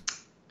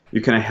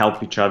help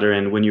each other.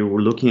 And when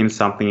you're looking at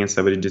something and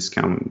somebody just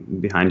come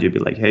behind you,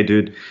 be like, "Hey,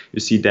 dude, you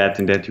see that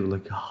and that?" You're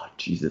like, "Oh,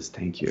 Jesus,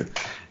 thank you,"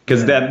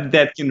 because Yeah.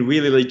 that can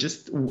really like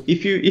just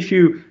if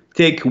you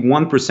take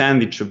one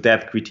percentage of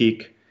that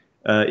critique.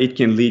 It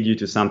can lead you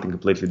to something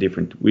completely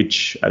different,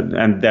 which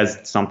and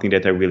that's something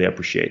that I really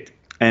appreciate.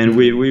 And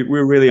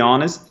we're really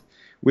honest.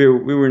 We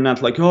were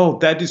not like, oh,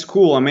 that is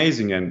cool,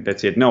 amazing, and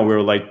that's it. No, we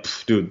were like,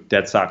 dude,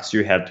 that sucks.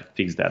 You have to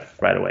fix that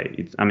right away.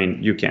 I mean,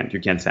 you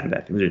can't send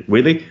that.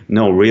 Really?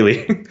 No,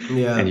 really. And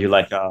Yeah. you're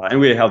like, and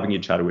we're helping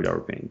each other with our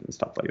paint and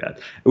stuff like that.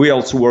 We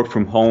also work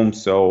from home,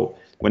 so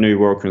when we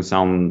work on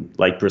some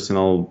like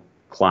personal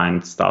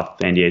client stuff,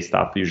 NDA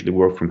stuff, we usually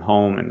work from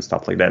home and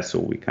stuff like that. So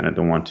we kind of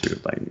don't want to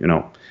like,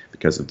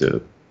 because of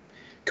the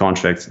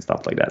contracts and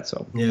stuff like that. So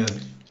Yeah.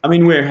 I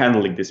mean, we're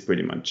handling this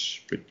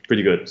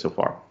pretty good so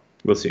far.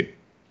 We'll see.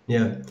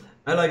 Yeah.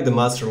 I like the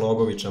Master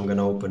logo, which I'm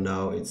gonna open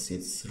now.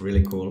 It's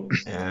really cool.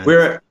 And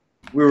We're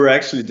we were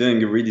actually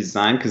doing a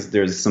redesign because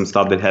there's some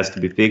stuff that has to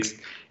be fixed.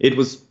 It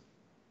was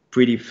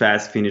pretty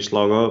fast finished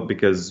logo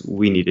because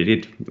we needed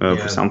it for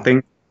yeah.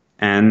 something,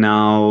 and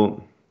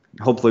now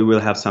hopefully we'll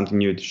have something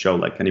new to show,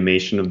 like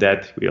animation of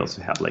that. We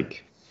also have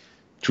like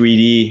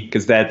 3D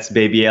because that's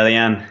Baby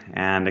Alien,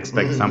 and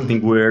expect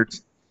something weird.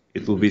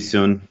 It will be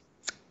soon.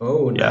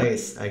 Oh, Yeah.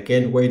 nice. I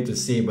can't wait to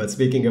see. But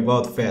speaking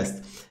about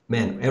fast,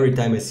 man, every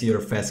time I see your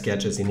fast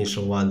sketches,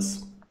 initial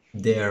ones,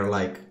 they're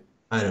like,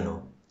 I don't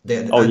know.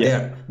 Oh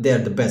yeah. They're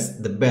the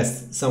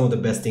best, some of the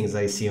best things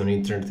I see on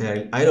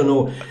internet. I don't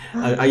know,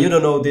 you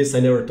don't know this,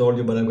 I never told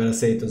you, but I'm gonna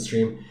say it on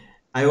stream.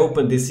 I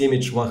opened this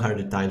image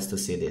 100 times to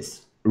see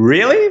this.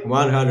 Really?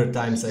 100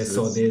 times I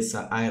saw Jesus. this.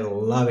 I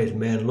love it,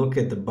 man. Look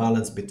at the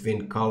balance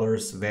between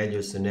colors,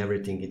 values, and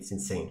everything. It's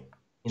insane.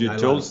 And I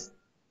Dude, love it.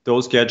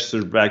 those sketches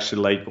are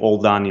actually like all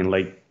done in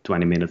like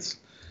 20 minutes.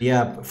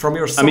 Yeah, from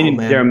your I soul, mean,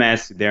 man.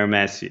 they're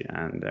messy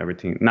and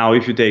everything. Now,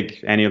 if you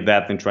take any of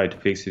that and try to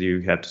fix it, you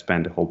have to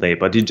spend the whole day.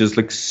 But it just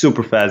like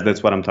super fast.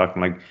 That's what I'm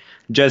talking like,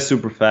 just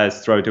super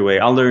fast, throw it away.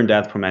 I learned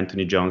that from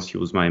Anthony Jones. He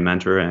was my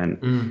mentor,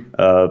 and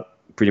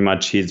pretty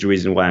much he's the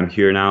reason why I'm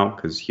here now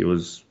because he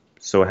was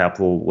so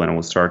helpful when I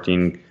was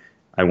starting.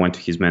 I went to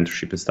his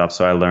mentorship and stuff,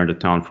 so I learned a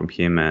ton from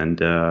him, and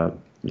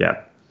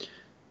yeah,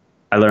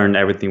 I learned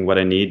everything what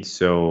I need,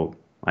 so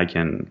I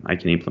can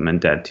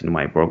implement that in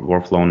my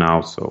workflow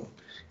now. So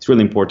it's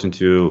really important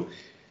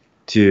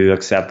to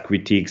accept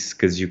critiques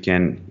because you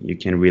can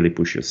really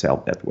push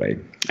yourself that way.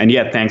 And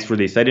yeah, thanks for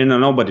this. I didn't know,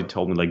 nobody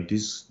told me like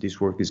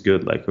this work is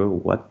good. Like, oh,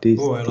 what is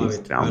Oh, I love this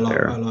it. down I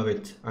there? love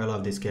it. I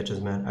love these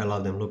sketches, man. I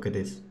love them. Look at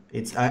this.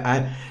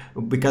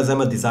 Because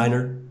I'm a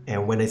designer,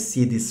 and when I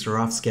see these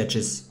rough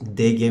sketches,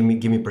 they give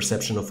me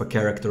perception of a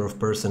character of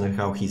person and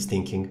how he's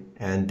thinking,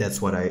 and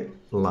that's what I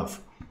love.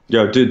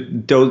 Yo,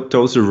 dude,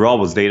 those are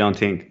robots. They don't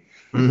think.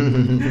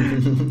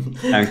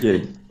 I'm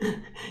kidding.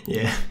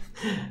 Yeah.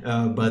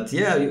 But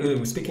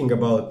yeah, speaking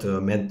about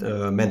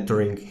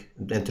mentoring,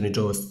 Anthony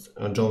Jones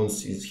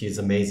he's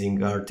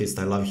amazing artist.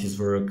 I love his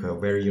work, a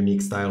very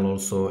unique style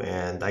also,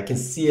 and I can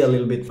see a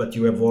little bit what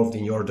you evolved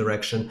in your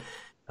direction.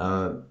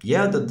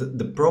 Yeah,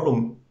 the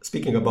problem,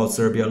 speaking about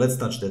Serbia, let's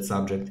touch that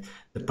subject.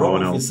 The Oh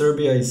problem with no.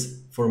 Serbia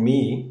is, for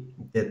me,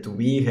 that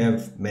we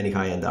have many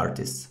high-end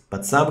artists,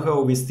 but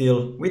somehow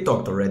we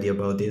talked already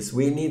about this,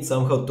 we need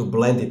somehow to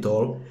blend it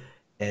all,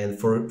 and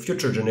for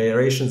future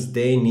generations,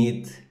 they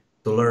need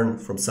to learn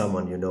from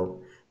someone.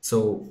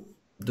 So,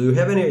 do you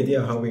have any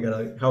idea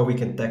how we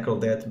can tackle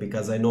that?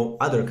 Because I know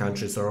other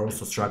countries are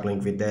also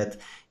struggling with that.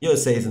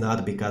 USA is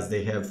not because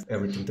they have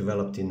everything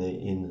developed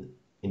in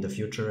the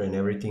future and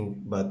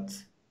everything. But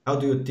how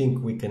do you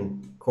think we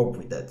can cope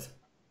with that?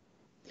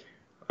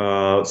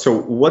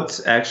 So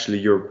what's actually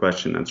your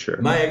question? Not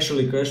sure. My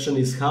actually question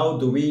is, how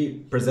do we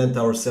present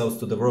ourselves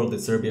to the world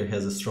that Serbia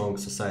has a strong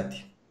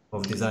society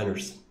of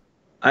designers?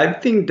 I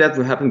think that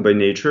will happen by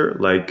nature.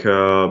 Like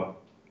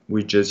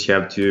we just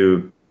have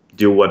to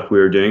do what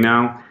we're doing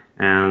now.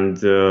 And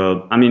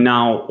I mean,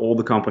 now all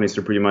the companies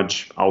are pretty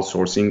much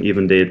outsourcing.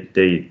 Even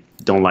they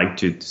don't like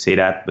to say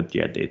that, but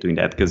yeah, they're doing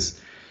that because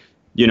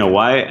you know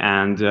why?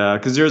 And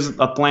because there's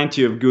a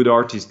plenty of good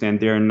artists, and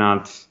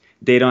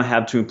they don't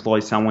have to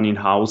employ someone in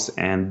house,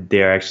 and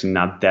they're actually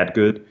not that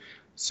good.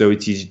 So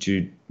it's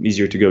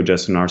easier to go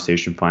just on our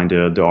station, find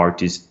the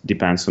artist.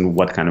 Depends on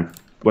what kind of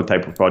what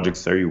type of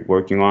projects are you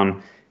working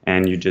on,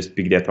 and you just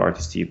pick that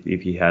artist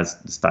if he has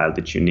the style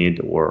that you need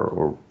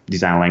or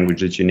design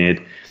language that you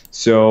need.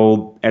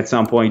 So at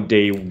some point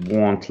they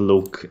won't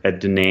look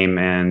at the name,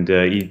 and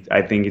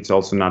I think it's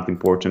also not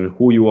important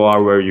who you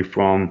are, where you're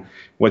from,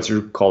 what's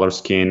your color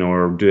skin,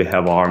 or do you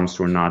have arms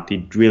or not.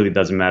 It really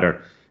doesn't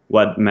matter.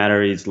 What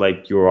matters is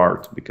like your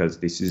art, because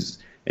this is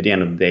at the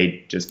end of the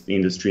day just the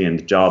industry and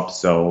the job.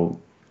 So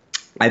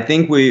I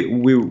think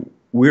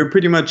we're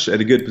pretty much at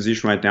a good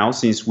position right now,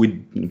 since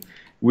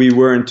we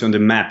weren't on the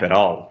map at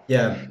all.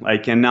 Yeah.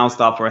 Like, and now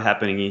stuff are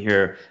happening in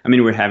here. I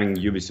mean, we're having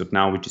Ubisoft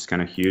now, which is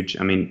kind of huge.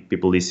 I mean,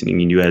 people listening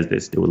in US,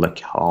 they were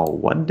like, oh,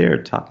 what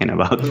they're talking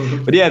about.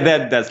 But yeah,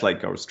 that's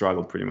like our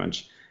struggle pretty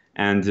much.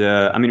 And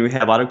I mean, we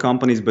have other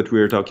companies, but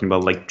we're talking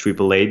about like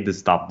AAA, the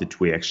stuff that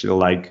we actually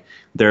like.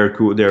 They're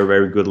cool. They're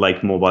very good,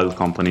 like mobile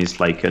companies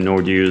like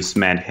Nordeus,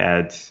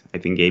 Madhead, I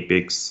think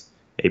Apex.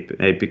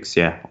 Apex,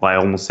 yeah. Well, I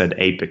almost said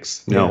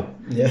Apex. No,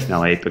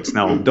 no, Apex.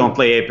 No, don't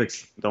play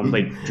Apex. Don't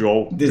play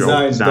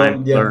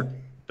Design.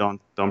 Don't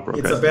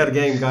procrastinate. It's a bad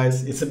game,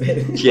 guys. It's a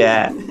bad game.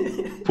 Yeah,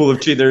 full of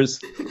cheaters,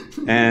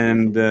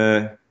 and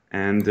yeah,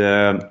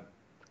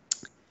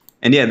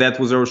 that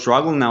was our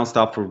struggle. Now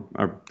stuff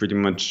are pretty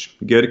much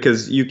good,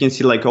 because you can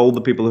see like all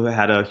the people who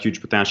had a huge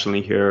potential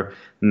in here,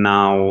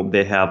 now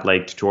they have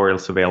like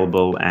tutorials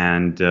available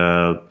and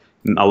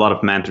a lot of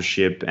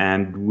mentorship,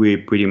 and we're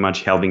pretty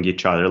much helping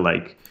each other,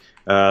 like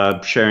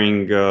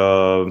sharing,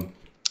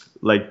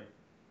 like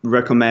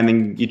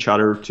recommending each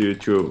other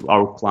to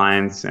our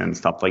clients and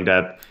stuff like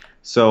that.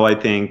 So I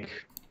think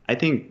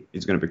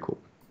it's gonna be cool.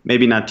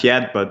 Maybe not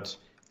yet, but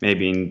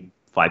maybe in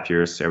 5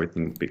 years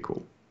everything will be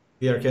cool.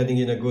 We are heading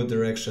in a good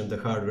direction. The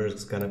hardware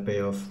is gonna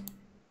pay off.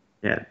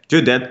 Yeah,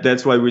 dude,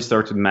 that's why we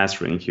started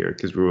mastering here,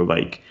 because we were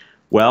like,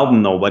 well,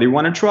 nobody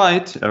want to try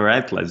it. All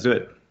right, let's do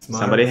it.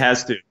 Smart.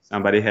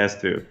 Somebody has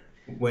to.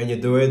 When you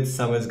do it,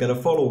 someone's gonna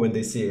follow when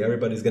they see it.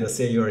 Everybody's gonna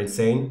say you're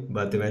insane,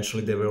 but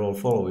eventually they will all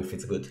follow if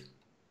it's good.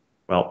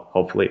 Well,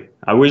 hopefully.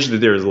 I wish that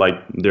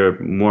there are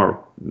more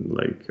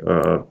like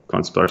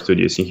concept art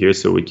studios in here,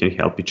 so we can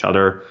help each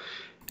other.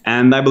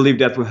 And I believe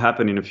that will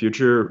happen in the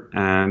future,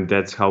 and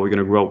that's how we're going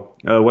to grow.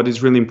 What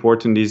is really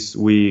important is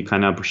we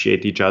kind of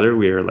appreciate each other.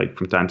 We are like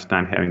from time to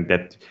time having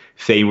that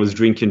famous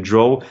drink and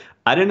draw.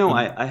 I don't know.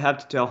 I have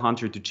to tell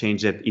Hunter to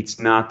change that. It's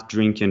not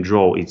drink and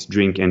draw. It's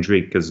drink and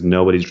drink, because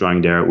nobody's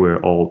drawing there. We're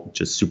all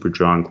just super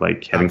drunk,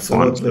 like having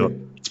fun. So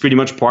it's pretty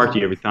much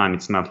party every time.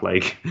 It's not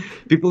like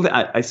people.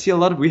 I see a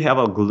lot of. We have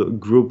a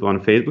group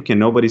on Facebook, and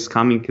nobody's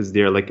coming because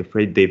they're like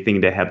afraid. They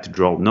think they have to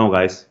draw. No,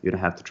 guys, you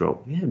don't have to draw.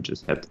 You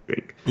just have to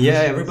drink.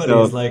 Yeah, everybody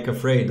is like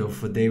afraid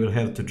of they will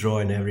have to draw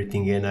and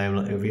everything,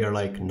 and we are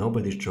like,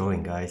 nobody's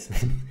drawing, guys.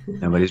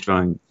 Nobody's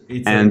drawing.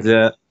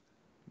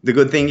 The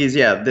good thing is,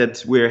 yeah,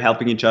 that we're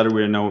helping each other.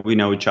 We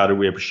know each other.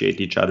 We appreciate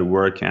each other's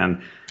work,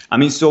 and I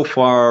mean, so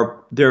far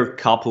there are a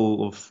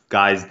couple of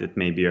guys that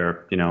maybe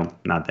are,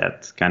 not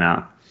that kind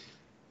of.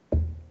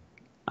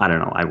 I don't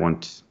know. I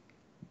want.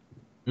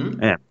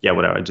 Yeah,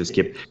 whatever. Just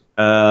skip.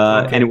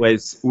 Okay.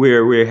 Anyways,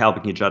 we're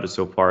helping each other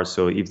so far.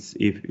 So if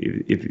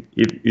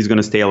it's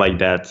gonna stay like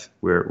that,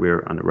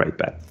 we're on the right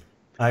path.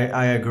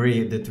 I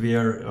agree that we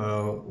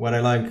are. What I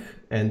like,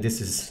 and this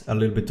is a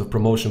little bit of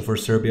promotion for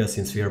Serbia,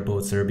 since we are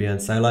both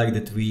Serbians. I like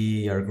that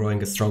we are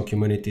growing a strong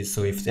community.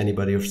 So if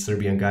anybody of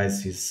Serbian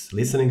guys is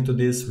listening to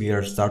this, we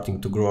are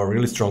starting to grow a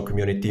really strong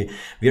community.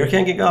 We are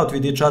hanging out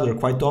with each other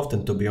quite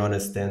often, to be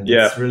honest, and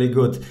it's really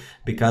good,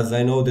 because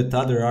I know that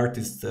other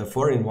artists,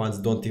 foreign ones,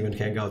 don't even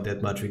hang out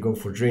that much. We go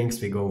for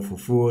drinks, we go for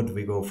food,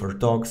 we go for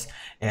talks,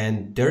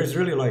 and there is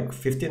really like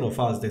 15 of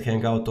us that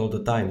hang out all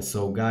the time.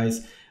 So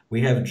guys,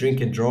 we have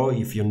Drink and Draw.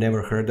 If you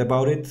never heard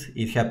about it,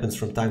 it happens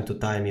from time to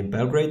time in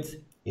Belgrade.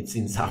 It's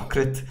in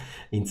Zaokret,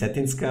 in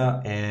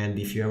Cetinska. And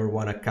if you ever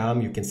want to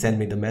come, you can send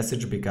me the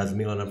message, because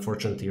Milan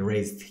unfortunately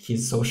raised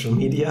his social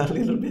media a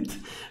little bit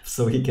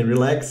so he can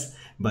relax.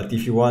 But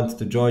if you want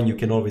to join, you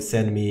can always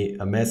send me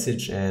a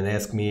message and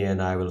ask me, and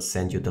I will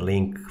send you the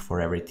link for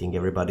everything.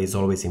 Everybody is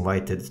always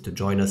invited to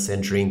join us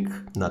and drink,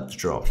 not to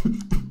draw.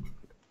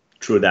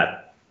 True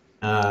that.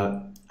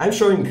 I'm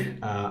showing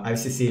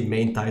IFCC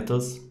main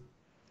titles.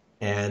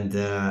 And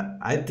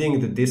I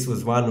think that this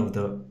was one of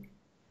the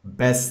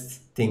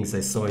best things I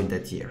saw in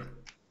that year.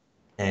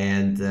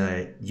 And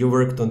you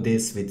worked on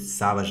this with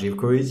Sava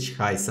Živković.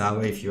 Hi,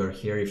 Sava, if you are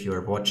here, if you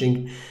are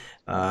watching.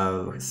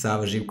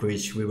 Sava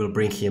Živković, we will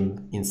bring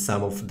him in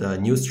some of the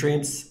new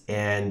streams.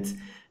 And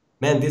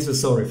man, this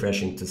was so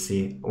refreshing to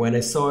see. When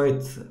I saw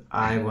it,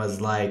 I was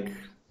like,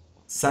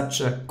 such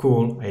a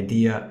cool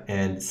idea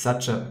and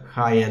such a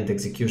high-end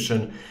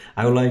execution.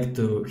 I would like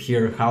to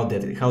hear how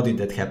did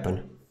that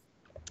happen?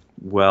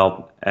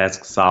 Well,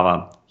 ask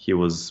Sava.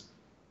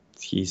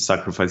 He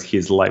sacrificed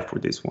his life for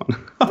this one.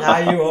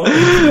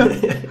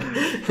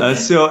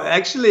 So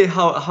actually,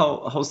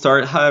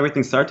 how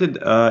everything started?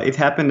 It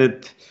happened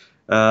that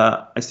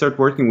I started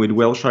working with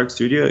Whale Shark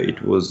Studio.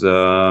 It was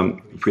a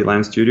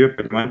freelance studio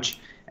pretty much,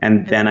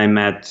 and then I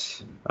met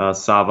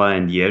Sava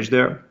and Jej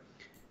there.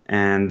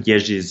 And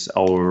Jej is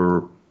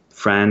our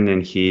friend,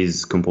 and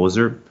he's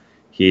composer.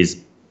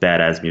 He's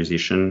badass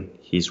musician.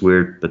 He's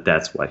weird, but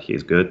that's why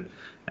he's good.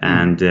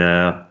 And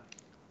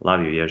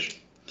love you, Yesh.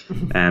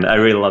 And I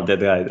really love that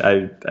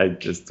guy. I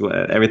just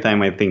every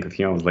time I think of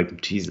him, I was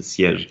like, Jesus,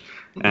 Yesh.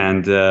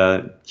 And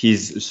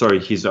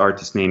his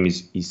artist name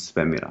is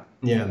Svemira.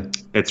 Yeah.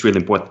 It's really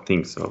important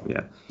thing. So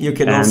yeah. You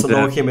can also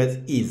know him as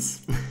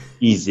Is.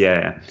 Is,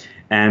 yeah.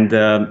 And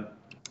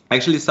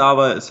actually,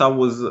 Sava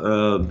was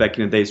back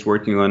in the days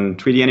working on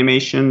 3D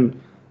animation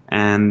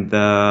and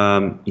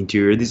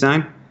interior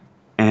design,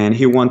 and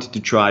he wanted to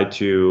try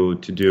to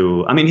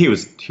do. I mean, he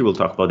will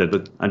talk about that,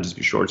 but I'll just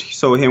be short.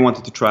 So he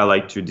wanted to try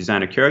like to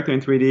design a character in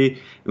 3D,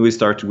 and we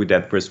started with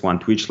that first one,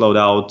 Twitch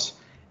loadout.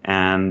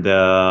 And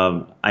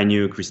I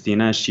knew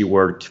Christina. She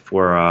worked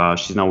for.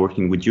 She's now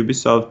working with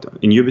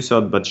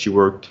Ubisoft, but she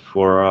worked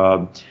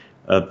for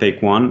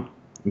Take One.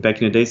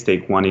 Back in the days,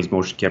 Take One is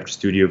motion capture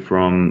studio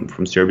from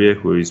Serbia,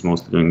 who is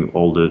mostly doing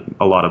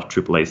a lot of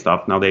AAA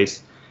stuff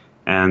nowadays.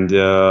 And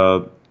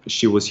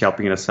she was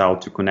helping us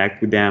out to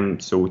connect with them,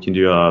 so we can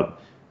do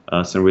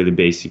some really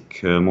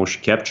basic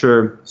motion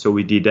capture. So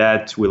we did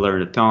that. We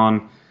learned a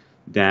ton.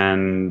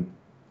 Then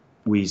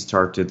we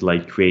started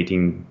like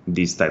creating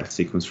this title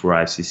sequence for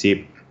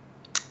IFCC,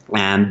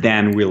 and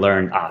then we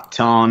learned a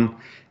ton.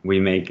 We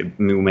made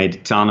a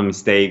ton of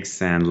mistakes,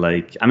 and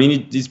like I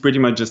mean, it's pretty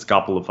much just a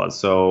couple of us.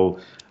 So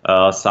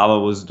Sava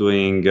was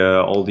doing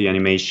all the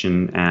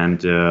animation and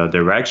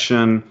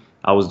direction.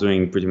 I was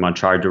doing pretty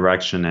much art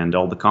direction and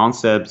all the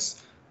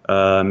concepts.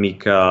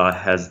 Mika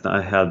had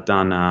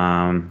done.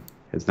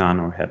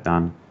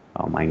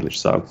 Oh, my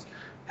English sucks.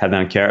 Had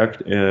done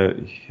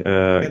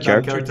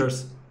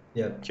Characters.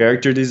 Yeah.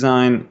 Character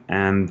design,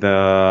 and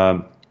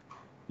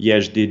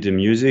Yesh did the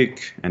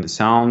music and the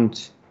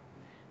sound.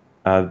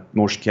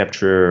 Motion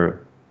capture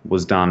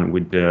was done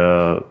with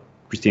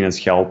Christina's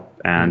help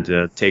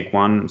and Take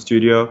One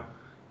studio,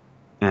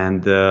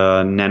 and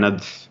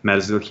Nenad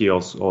Merzil, he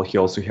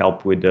also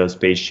helped with the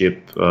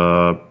spaceship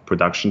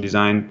production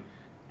design,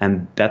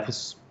 and that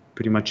was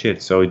pretty much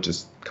it. So it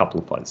just a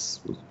couple of us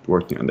was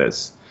working on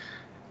this.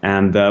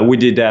 And we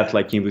did that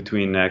like in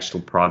between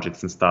actual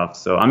projects and stuff.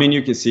 So, I mean,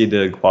 you can see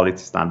the quality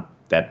is not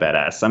that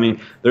badass. I mean,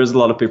 there's a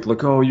lot of people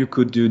like, oh, you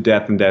could do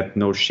that and that.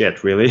 No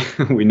shit, really.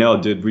 We know,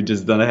 dude, we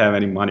just don't have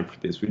any money for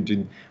this.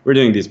 We're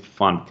doing this for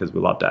fun because we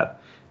love that.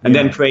 And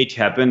then Freight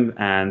happened,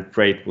 and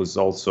Freight was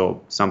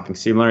also something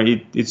similar.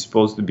 It's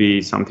supposed to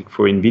be something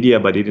for NVIDIA,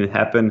 but it didn't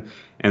happen.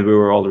 And we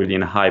were already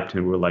in hyped,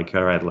 and we were like,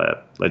 all right,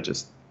 let's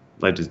just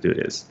do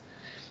this.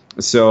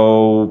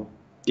 So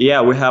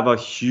yeah, we have a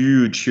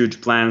huge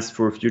plans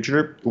for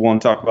future. We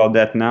won't talk about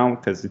that now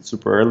because it's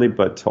super early,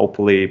 but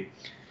hopefully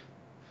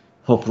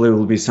it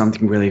will be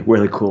something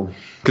really cool,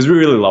 because we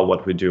really love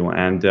what we do.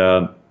 And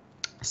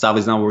Sav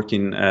is now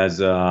working as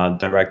a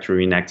director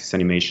in Actis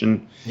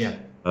Animation,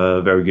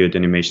 a very good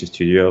animation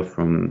studio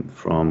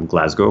from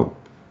Glasgow,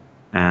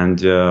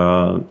 and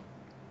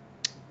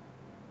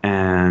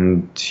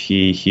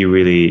he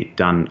really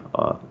done.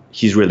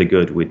 He's really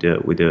good with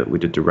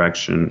the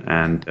direction,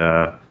 and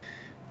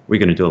we're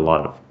going to do a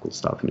lot of cool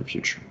stuff in the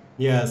future.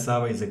 Yeah,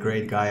 Sava is a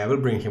great guy. I will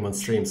bring him on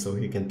stream so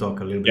he can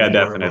talk a little bit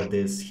more about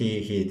this.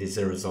 He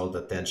deserves all the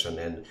attention,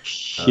 and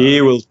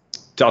he will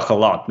talk a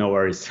lot. No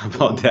worries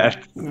about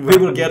that. We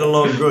will get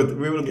along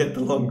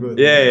good.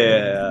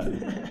 Yeah.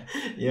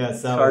 Yeah,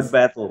 Sava. Hard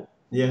battle.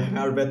 Yeah,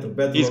 hard battle.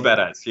 He's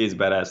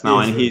badass now,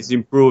 and he's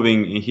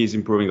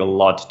improving a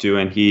lot too.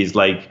 And he's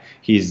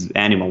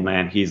animal,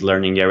 man. He's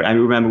learning. I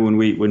remember when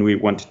we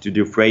wanted to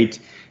do Freight,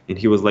 and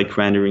he was like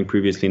rendering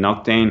previously in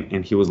Octane,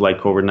 and he was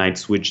like overnight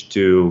switched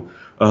to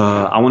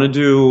I want to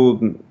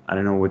do, I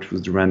don't know which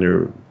was the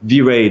render,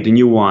 V-Ray, the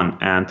new one,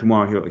 and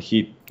tomorrow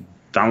he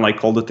done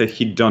like all the tech.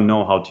 He don't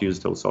know how to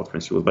use those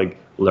softwares. He was like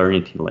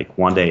learning it in like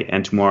one day,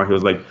 and tomorrow he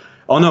was like,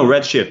 oh no,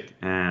 Redshift,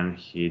 and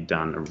he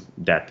done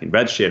that in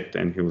Redshift,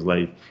 and he was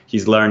like,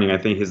 he's learning. I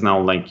think he's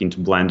now like into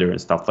Blender and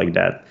stuff like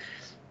that,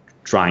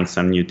 trying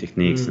some new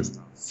techniques and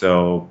stuff.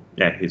 So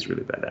yeah, he's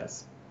really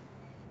badass.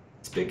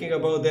 Speaking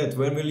about that,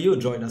 when will you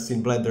join us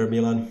in Blender,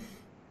 Milan?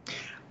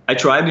 I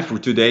tried it for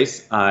 2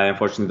 days. I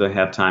unfortunately don't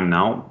have time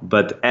now,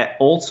 but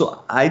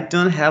also I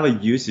don't have a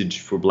usage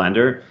for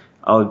Blender.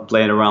 I'll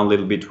play around a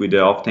little bit with the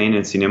Octane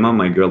and Cinema.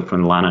 My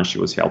girlfriend Lana, she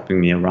was helping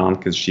me around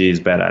because she is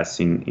badass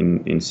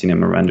in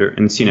Cinema render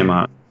and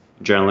Cinema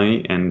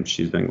generally, and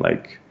she's doing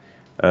like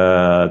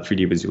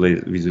 3D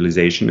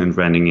visualization and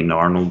rendering in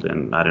Arnold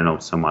and I don't know,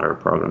 some other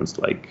programs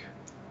like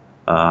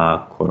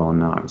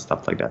Corona and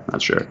stuff like that,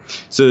 not sure.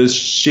 So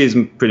she's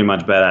pretty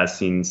much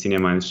badass in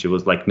Cinema, and she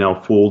was like,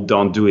 no, fool,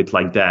 don't do it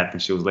like that.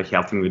 And she was like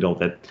helping with all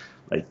that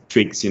like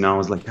tricks, you know. I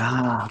was like,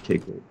 okay,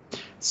 cool.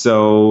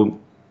 So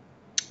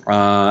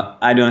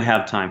I don't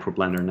have time for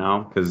Blender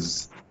now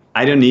because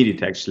I don't need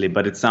it actually,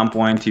 but at some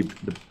point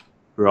if the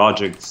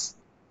project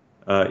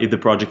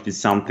is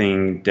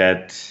something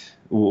that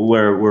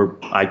where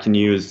I can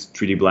use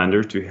 3D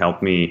Blender to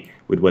help me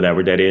with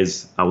whatever that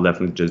is, I will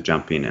definitely just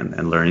jump in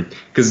and learn it,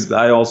 because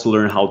I also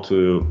learn how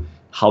to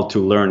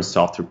learn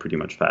software pretty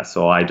much fast,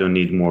 so I don't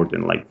need more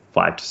than like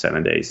 5 to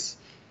 7 days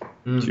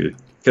to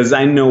because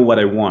I know what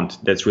I want.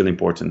 That's really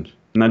important.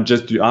 Not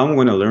just I'm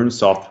going to learn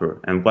software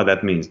and what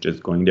that means,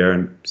 just going there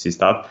and see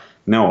stuff.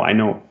 No, I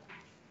know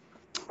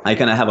I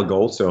kind of have a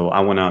goal, so I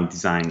want to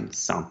design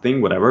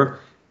something, whatever,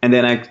 and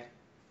then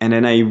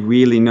I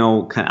really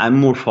know. I'm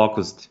more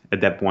focused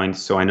at that point,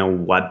 so I know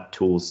what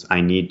tools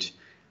I need,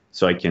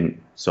 so I can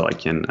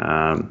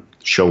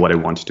show what I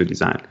want to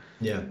design.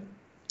 Yeah.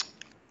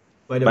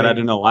 By the But I way,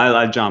 don't know.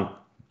 I jump.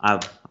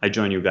 I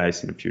join you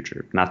guys in the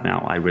future. Not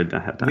now. I really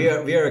don't have time.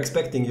 we are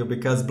expecting you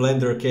because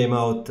Blender came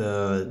out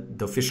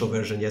the official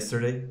version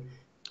yesterday.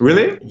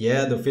 Really?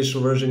 Yeah, the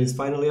official version is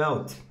finally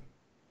out.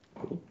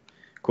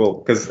 Cool.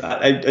 Because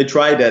I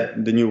tried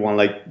the new one,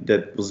 like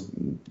that was,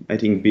 I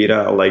think,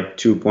 beta like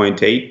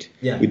 2.8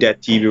 Yeah. with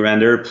that TV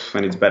render,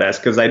 and it's badass.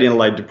 Because I didn't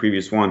like the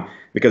previous one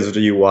because of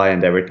the UI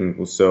and everything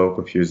was so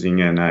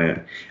confusing. And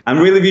I'm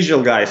really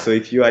visual guy, so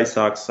if UI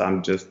sucks,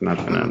 I'm just not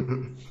gonna.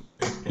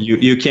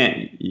 You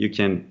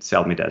can't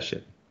sell me that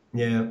shit.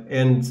 Yeah,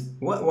 and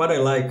what I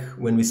like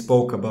when we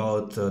spoke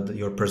about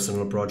your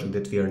personal project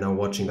that we are now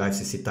watching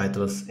ICC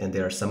titles, and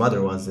there are some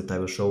other ones that I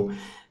will show.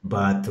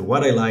 But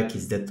what I like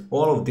is that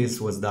all of this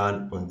was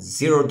done on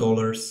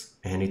 $0,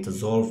 and it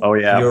is all Oh,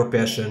 yeah. pure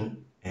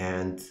passion.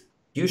 And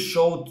you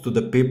showed to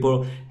the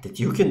people that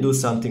you can do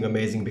something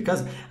amazing.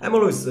 Because I'm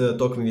always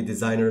talking with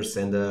designers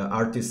and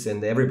artists,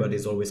 and everybody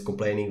is always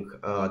complaining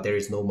there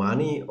is no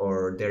money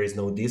or there is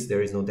no this,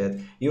 there is no that.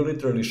 You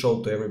literally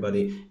showed to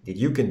everybody that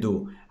you can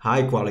do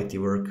high quality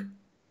work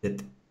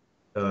that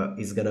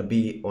is gonna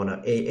be on a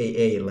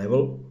AAA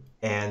level,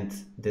 and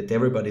that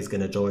everybody is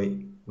gonna enjoy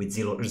with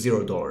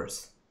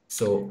 $0.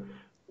 So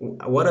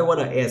what I want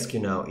to ask you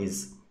now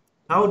is,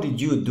 how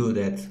did you do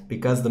that?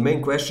 Because the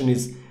main question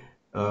is,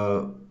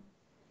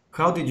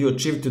 how did you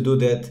achieve to do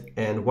that,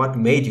 and what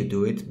made you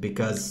do it?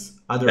 Because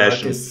other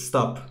Passion. artists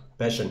stop.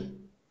 Passion.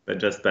 But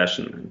just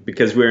passion,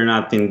 because we're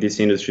not in this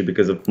industry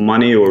because of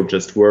money or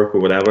just work or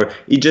whatever.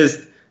 It just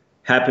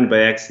happened by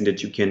accident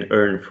that you can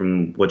earn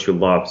from what you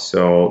love.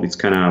 So it's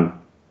kind of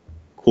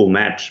cool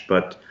match.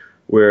 But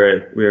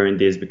we're in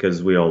this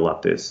because we all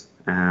love this,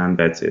 and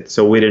that's it.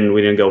 So we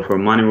didn't go for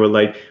money.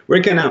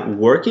 We're kind of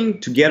working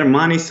to get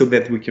money so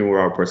that we can wear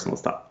our personal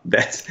stuff.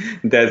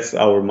 That's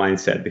our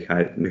mindset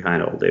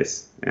behind all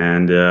this.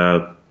 And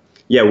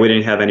yeah, we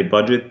didn't have any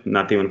budget,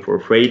 not even for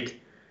freight.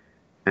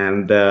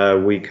 And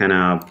we kind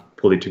of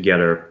pull it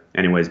together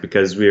anyways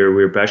because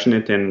we're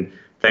passionate, and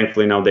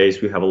thankfully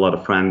nowadays we have a lot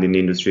of friends in the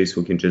industries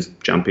who can just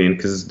jump in,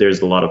 because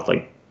there's a lot of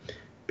like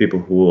people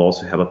who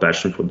also have a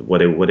passion for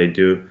what they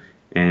do,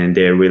 and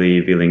they're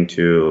really willing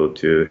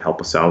to help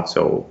us out.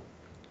 So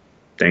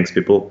thanks,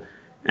 people.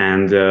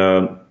 And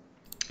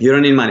you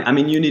don't need money. I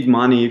mean, you need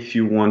money if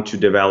you want to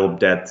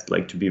develop that,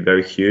 like to be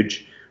very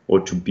huge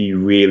or to be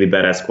really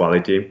badass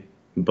quality.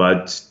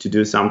 But to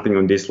do something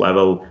on this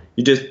level,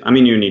 you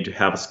need to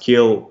have a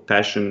skill,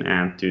 passion,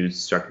 and to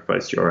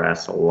sacrifice your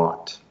ass a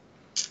lot.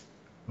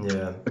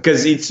 Yeah.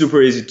 Because it's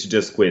super easy to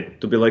just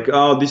quit, to be like,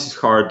 oh, this is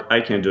hard,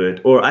 I can't do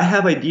it. Or I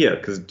have idea,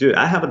 because dude,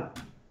 I have a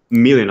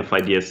million of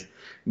ideas.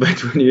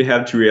 But when you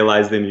have to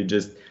realize them, you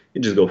just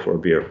go for a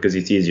beer because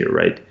it's easier,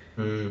 right?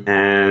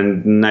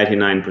 And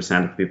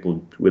 99% of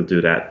people will do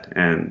that,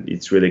 and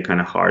it's really kind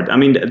of hard. I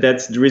mean,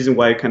 that's the reason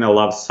why I kind of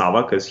love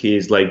Sava, because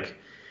he's like,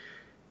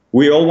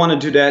 we all want to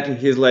do that, and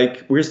he's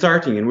like, we're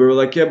starting, and we were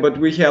like, yeah, but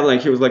we have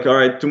like, he was like, all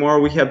right, tomorrow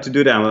we have to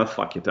do that. I'm like,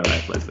 fuck it, all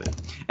right, let's do it.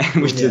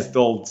 And we just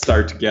all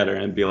start together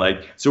and be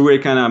like, so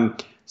we're kind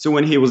of, so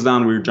when he was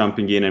done, we were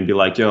jumping in and be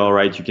like, yeah, all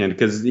right, you can,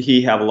 because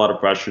he have a lot of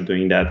pressure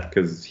doing that,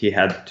 because he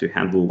had to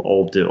handle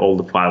all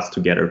the files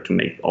together to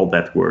make all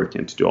that work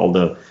and to do all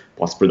the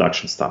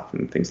post-production stuff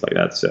and things like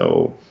that.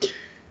 So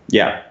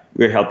yeah,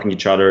 we're helping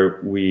each other.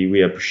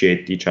 We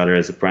appreciate each other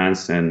as a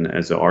friends and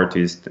as an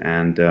artist,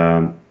 and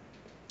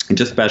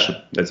just passion.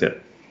 That's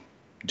it.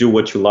 Do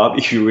what you love.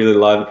 If you really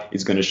love,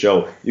 it's going to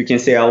show. You can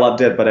say, I love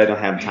that, but I don't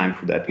have time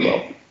for that.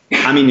 Well,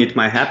 I mean, it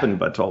might happen,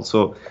 but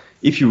also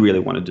if you really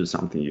want to do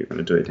something, you're going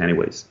to do it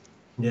anyways.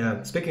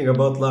 Yeah, speaking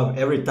about love,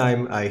 every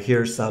time I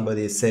hear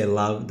somebody say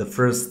love, the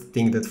first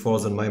thing that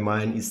falls on my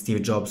mind is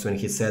Steve Jobs, when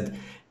he said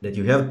that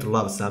you have to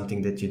love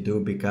something that you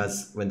do,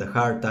 because when the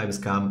hard times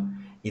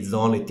come, it's the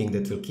only thing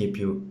that will keep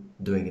you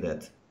doing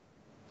that.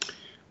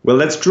 Well,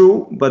 that's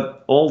true,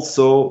 but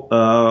also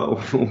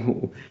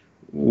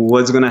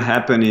what's going to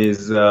happen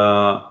is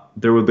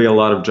there will be a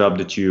lot of job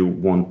that you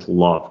won't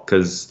love,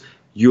 because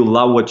you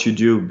love what you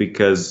do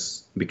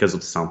because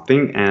of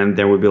something, and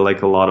there will be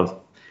like a lot of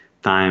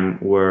time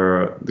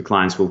where the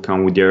clients will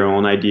come with their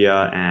own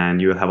idea,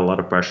 and you have a lot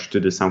of pressure to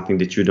do something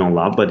that you don't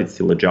love, but it's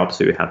still a job,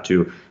 so you have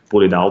to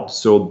pull it out.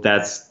 So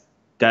that's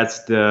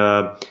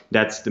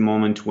the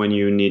moment when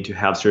you need to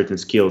have certain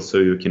skills so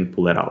you can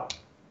pull it out.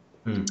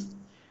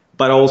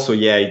 But also,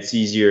 yeah, it's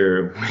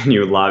easier when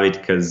you love it,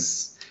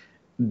 because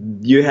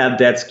you have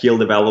that skill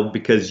developed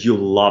because you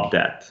love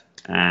that.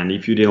 And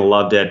if you didn't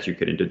love that, you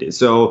couldn't do this.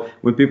 So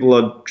when people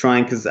are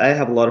trying, because I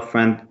have a lot of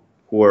friends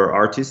who are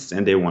artists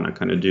and they want to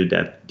kind of do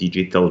that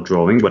digital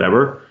drawing,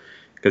 whatever,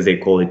 because they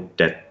call it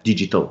that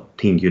digital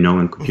thing,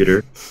 in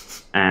computer.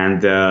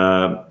 And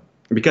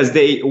because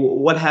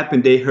what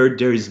happened, they heard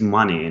there is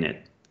money in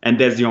it, and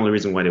that's the only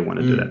reason why they want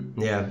to do that.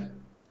 Yeah.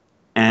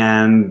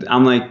 And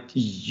I'm like,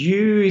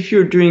 if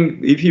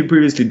you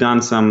previously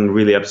done some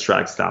really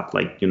abstract stuff,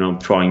 like,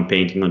 drawing,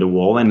 painting on the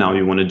wall, and now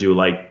you want to do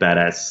like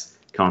badass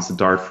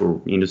concept art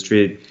for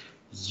industry,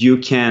 you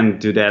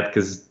can't do that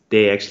because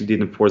they actually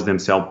didn't force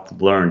themselves to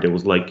learn. They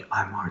was like,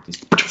 I'm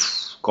artist,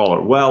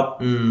 color. Well,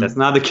 that's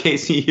not the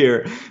case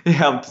here. They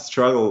have to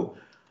struggle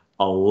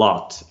a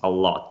lot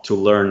to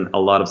learn a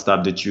lot of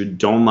stuff that you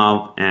don't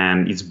love,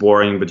 and it's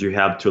boring, but you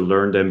have to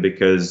learn them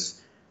because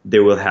they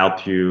will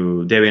help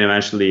you. They will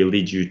eventually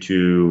lead you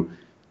to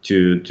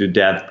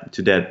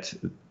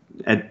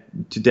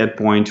that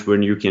point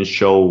when you can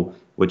show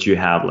what you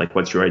have, like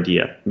what's your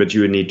idea. But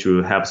you need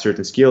to have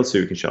certain skills so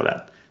you can show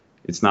that.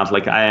 It's not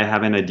like I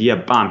have an idea,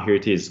 bam, here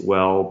it is.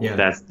 Well, Yeah.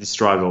 that's the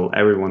struggle.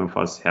 Every one of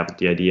us have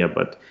the idea,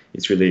 but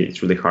it's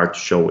really hard to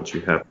show what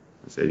you have.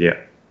 I said, yeah.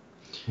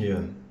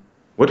 Yeah.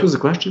 What was the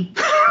question?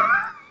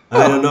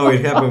 I don't know.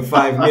 It happened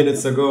 5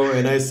 minutes ago,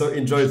 and I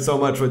enjoyed so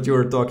much what you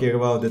were talking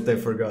about that I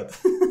forgot.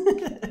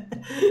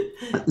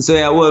 So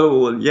yeah,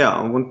 yeah,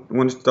 I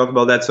want to talk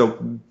about that. So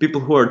people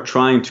who are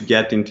trying to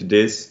get into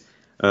this,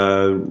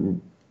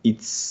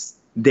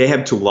 they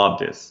have to love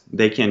this.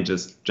 They can't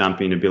just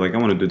jump in and be like, I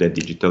want to do that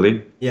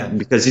digitally. Yeah.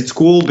 Because it's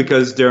cool,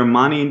 because there's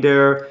money in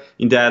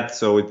that.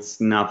 So it's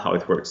not how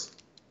it works.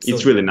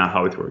 It's really not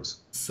how it works.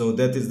 So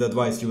that is the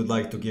advice you would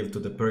like to give to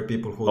the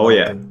people who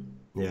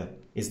yeah.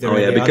 Is there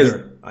any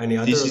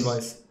other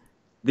advice?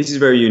 This is a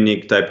very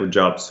unique type of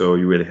job, so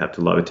you really have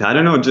to love it. I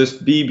don't know,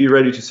 just be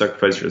ready to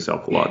sacrifice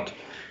yourself a lot.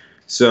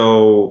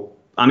 So,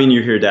 I mean,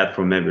 you hear that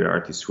from every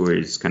artist who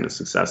is kind of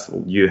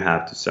successful. You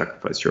have to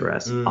sacrifice your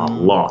ass a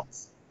lot.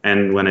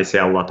 And when I say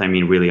a lot, I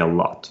mean really a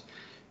lot.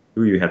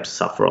 You have to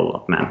suffer a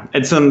lot, man.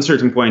 At some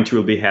certain point, you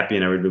will be happy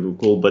and everything will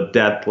be cool, but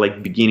that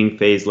like beginning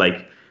phase,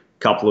 like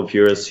couple of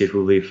years, it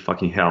will be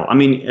fucking hell. I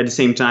mean, at the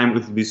same time,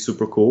 it will be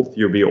super cool.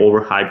 You'll be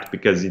overhyped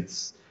because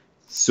it's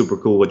super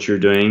cool what you're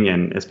doing,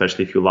 and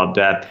especially if you love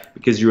that,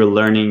 because you're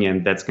learning,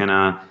 and that's kind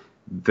of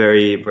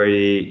very,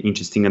 very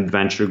interesting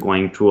adventure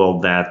going through all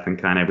that, and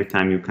kind of every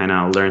time you kind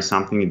of learn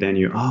something, and then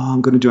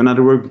I'm going to do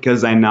another work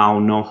because I now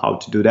know how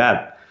to do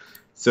that.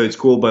 So it's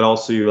cool, but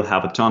also you will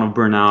have a ton of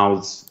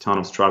burnouts, a ton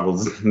of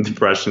struggles,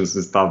 depressions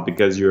and stuff,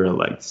 because you're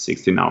like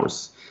 16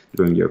 hours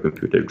doing your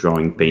computer,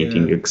 drawing,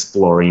 painting,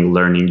 exploring,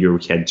 learning. Your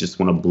head just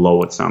want to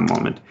blow at some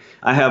moment.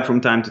 I have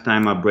from time to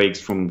time breaks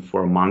from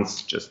 4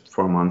 months, just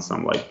 4 months.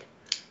 I'm like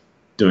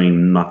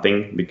doing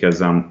nothing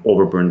because I'm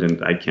overburdened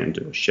and I can't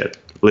do shit.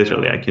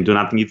 Literally, I can do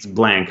nothing. It's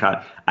blank.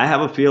 I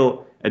have a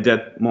feel at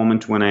that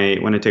moment when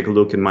I take a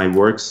look at my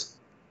works,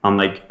 I'm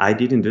like, I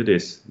didn't do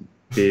this.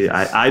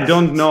 I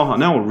don't know how.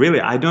 No,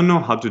 really, I don't know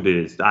how to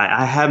do this.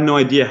 I have no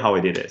idea how I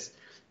did this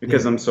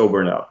because I'm so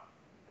burned out.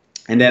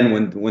 And then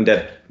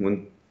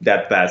when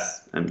that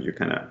passes, and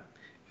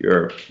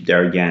you're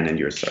there again and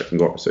you're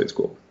starting over. So it's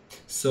cool.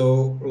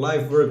 So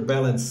life-work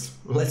balance.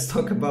 Let's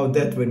talk about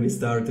that when we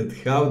started.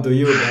 How do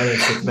you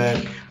balance it,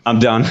 man? I'm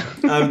done.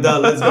 I'm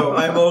done. Let's go.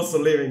 I'm also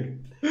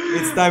leaving.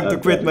 It's time to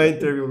quit my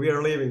interview. We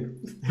are leaving.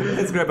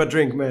 Let's grab a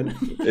drink, man.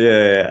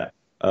 Yeah.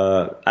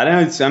 I don't know.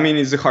 It's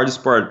the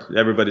hardest part.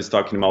 Everybody's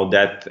talking about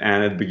that.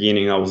 And at the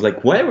beginning, I was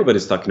like, why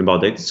everybody's talking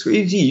about that? It's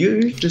easy.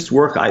 You just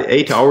work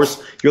 8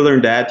 hours. You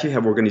learn that. You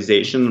have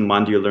organization. On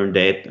Monday, you learn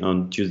that.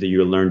 On Tuesday,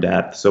 you learn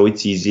that. So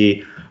it's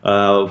easy.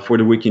 For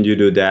the weekend, you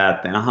do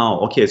that.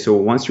 Okay, so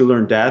once you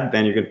learn that,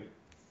 then you can...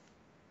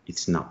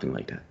 It's nothing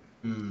like that.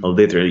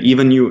 Literally.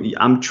 Even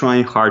I'm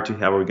trying hard to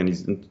have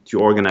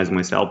organize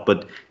myself.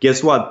 But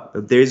guess what?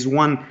 There's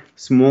one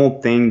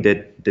small thing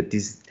that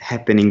is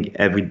happening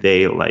every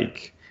day,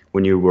 like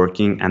when you're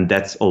working, and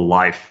that's a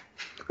life.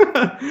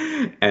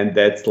 And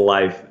that's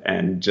life,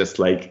 and just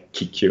like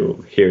kick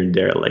you here and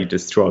there, like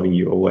just throwing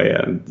you away.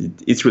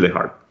 And it's really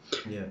hard.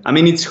 Yeah.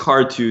 It's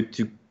hard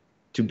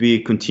to be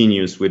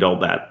continuous with all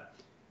that.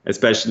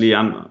 Especially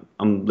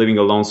I'm living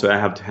alone, so I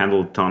have to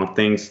handle a ton of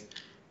things.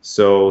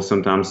 So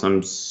sometimes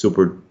I'm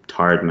super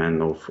tired,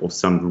 man, of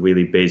some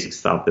really basic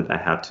stuff that I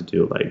have to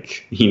do,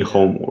 like in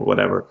home or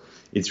whatever.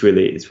 It's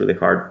really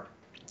hard.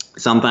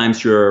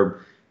 Sometimes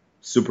you're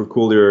super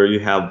cool. You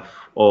have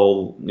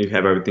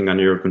everything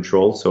under your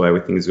control, so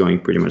everything is going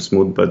pretty much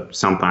smooth. But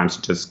sometimes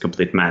it's just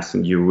complete mess,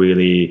 and you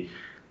really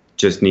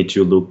just need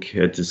to look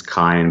at the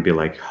sky and be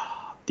like,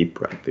 deep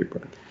breath.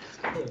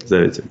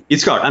 So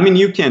it's hard.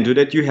 You can do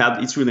that.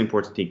 It's really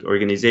important thing.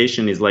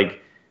 Organization is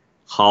like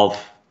half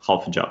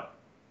a job.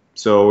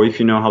 So if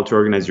you know how to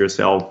organize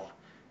yourself,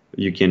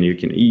 you can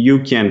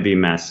be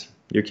messy.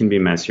 You can be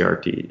messy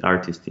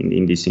artist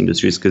in these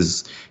industries,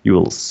 because you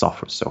will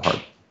suffer so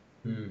hard.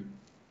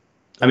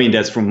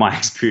 That's from my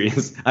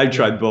experience. I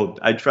tried both.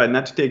 I tried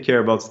not to take care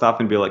about stuff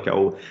and be like,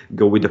 oh,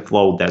 go with the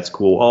flow. That's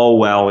cool. Oh,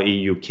 well,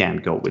 you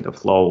can't go with the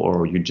flow,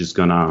 or you're just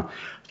gonna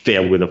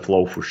fail with the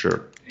flow for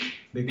sure.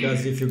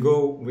 Because if you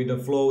go with the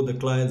flow, the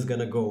client's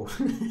gonna go.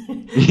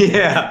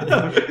 Yeah.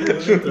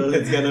 Literally,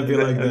 it's gonna be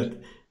like that.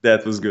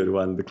 That was good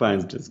one. The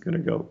client's just gonna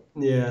go.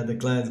 Yeah, the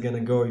client's gonna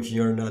go if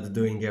you're not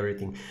doing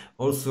everything.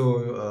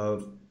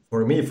 Also,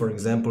 For me, for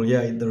example,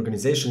 yeah, the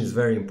organization is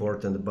very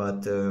important,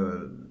 but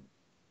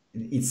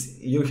it's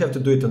you have to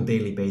do it on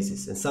daily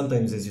basis, and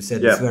sometimes, as you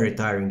said, it's Yeah, very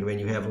tiring when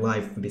you have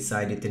life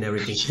beside it and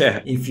everything.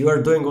 yeah, If you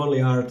are doing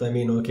only art, I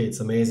mean, okay, it's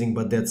amazing,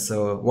 but that's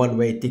a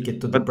one-way ticket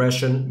to but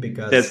depression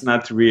that's because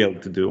not real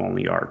to do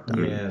only art. I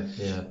mean, yeah,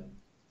 yeah,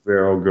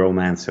 we're all grown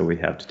men, so we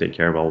have to take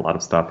care of a lot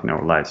of stuff in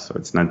our lives. So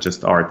it's not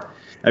just art.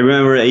 I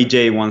remember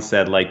AJ once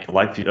said, like,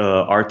 life,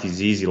 art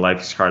is easy,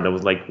 life is hard. I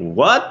was like,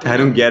 what? I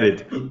don't get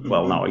it.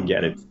 Well, now I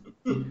get it.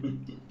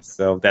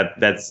 So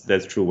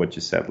that's true what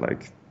you said.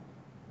 Like,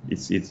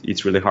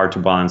 it's really hard to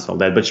balance all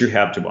that, but you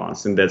have to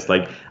balance, and that's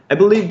like I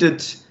believe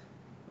that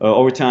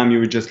over time you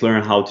would just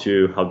learn how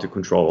to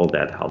control all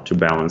that, how to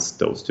balance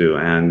those two,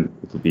 and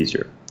it'll be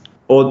easier.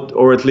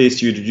 Or at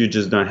least you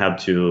just don't have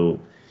to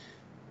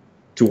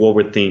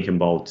overthink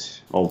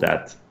about all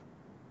that,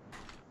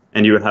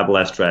 and you will have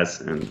less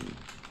stress, and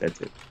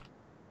that's it.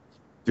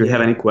 Do you have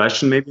yeah. any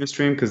question maybe on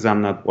stream? Because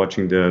I'm not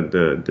watching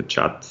the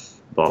chat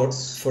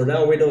box. For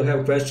now, we don't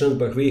have questions,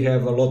 but we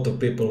have a lot of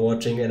people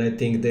watching, and I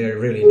think they're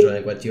really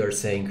enjoying what you are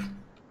saying.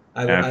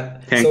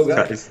 So Thanks,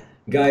 guys.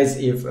 guys,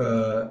 if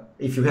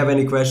you have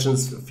any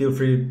questions, feel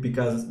free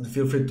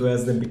to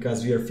ask them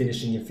because we are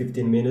finishing in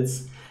 15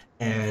 minutes,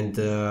 and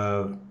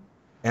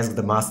ask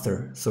the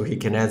master so he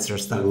can answer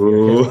stuff. We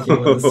are Ooh. having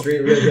him on the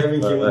stream. We are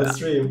having him on the Uh,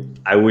 stream.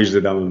 I wish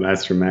that I'm a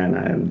master man.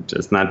 I'm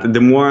just not.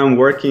 The more I'm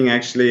working,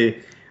 actually,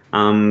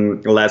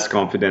 I'm less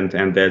confident,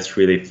 and that's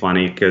really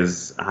funny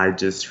because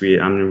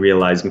I'm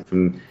realizing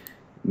from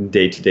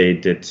day to day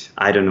that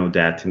I don't know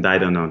that, and I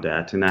don't know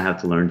that, and I have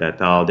to learn that.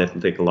 Oh, that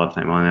will take a lot of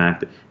time on,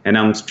 and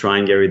I'm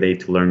trying every day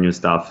to learn new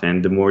stuff.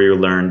 And the more you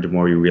learn, the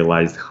more you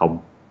realize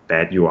how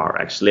bad you are.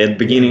 Actually, at the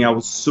Yeah. beginning, I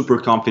was super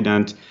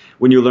confident.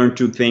 When you learn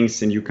two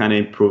things and you kind of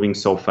improving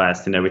so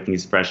fast and everything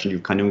is fresh and you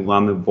kind of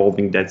I'm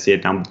evolving, that's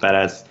it, I'm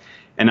badass.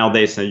 And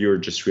nowadays you're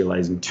just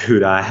realizing,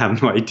 dude, I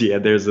have no idea.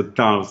 There's a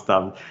ton of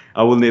stuff.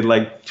 I will need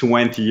like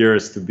 20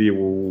 years to be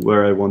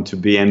where I want to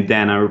be, and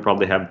then I will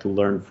probably have to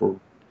learn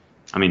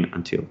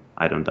until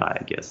I don't die,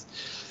 I guess.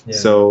 Yeah.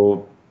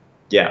 So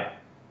yeah,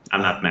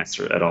 I'm Uh, not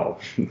master at all.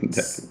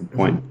 That's the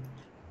point.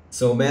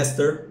 So,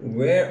 Master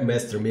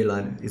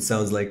Milan? It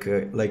sounds like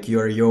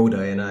you're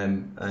Yoda and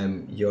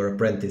I'm your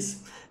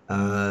apprentice.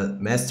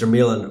 Master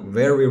Milan,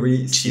 where will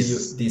we see you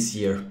Jesus. this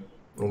year?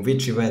 On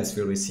which events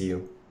will we see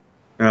you?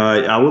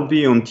 I will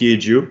be on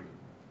THU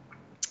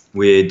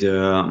with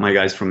my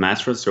guys from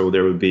Mastra. So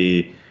there will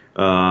be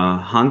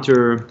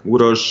Hunter,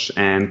 Urosh,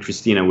 and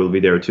Christina will be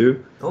there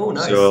too. Oh,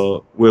 nice.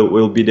 So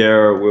we'll be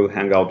there. We'll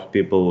hang out with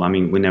people. I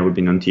mean, we've never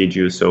been on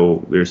THU,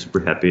 so we're super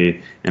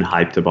happy and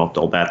hyped about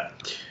all that.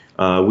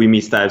 We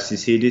missed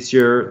IFCC this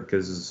year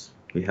because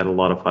we had a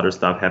lot of other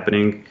stuff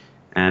happening,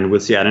 and we'll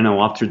see. I don't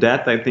know. After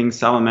that, I think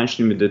Sava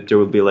mentioned me that there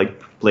will be like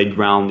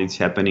playground. It's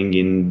happening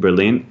in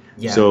Berlin.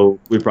 Yeah. So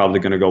we're probably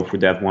gonna go for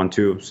that one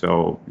too.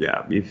 So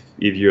yeah, if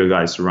you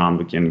guys around,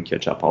 we can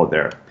catch up out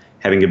there,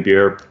 having a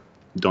beer.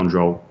 Don't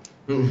draw.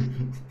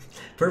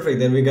 Perfect.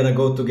 Then we're gonna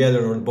go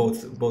together on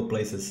both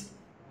places.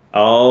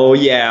 Oh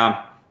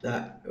yeah,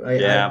 Uh,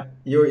 yeah,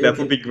 you that would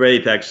can be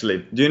great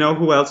actually. Do you know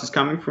who else is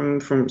coming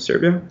from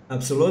Serbia?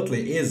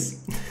 absolutely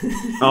is.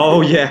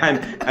 Oh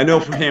yeah, I know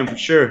for him for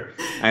sure.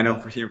 I know Uh,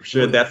 for him for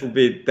sure. well, That will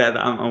be that.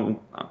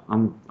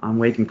 I'm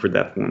waiting for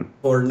that one.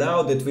 For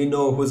now that we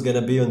know who's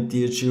gonna be on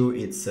THU,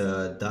 it's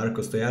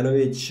Darko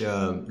Stojanovic,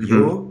 Hmm.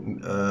 you,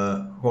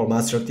 whole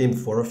master team,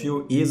 four of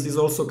you. Is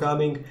also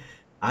coming.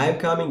 I'm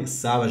coming.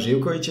 Sava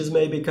Živkovic is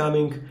maybe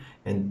coming,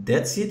 and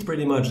that's it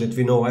pretty much that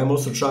we know. I'm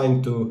also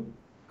trying to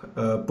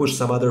push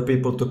some other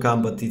people to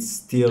come, but it's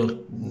still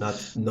not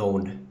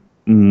known.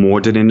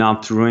 More than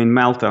enough to ruin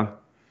Malta.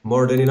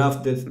 More than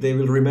enough that they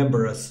will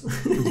remember us.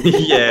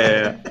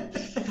 Yeah,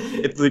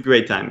 it was a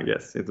great time, I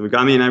guess.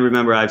 I mean, I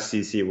remember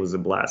IFCC was a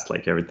blast.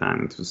 Like every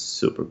time, it was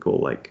super cool.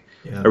 Like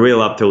Yeah. I really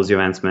love those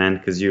events, man,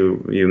 because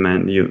you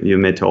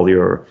met all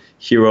your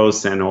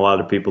heroes and all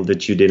other people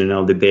that you didn't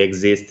know that they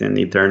exist, and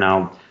it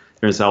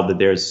turns out that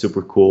they're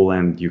super cool,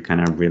 and you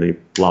kind of really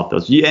love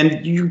those.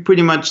 And you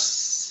pretty much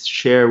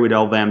share with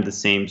all them the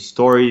same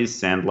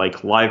stories and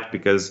like life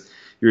because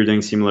you're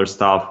doing similar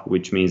stuff,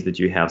 which means that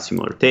you have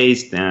similar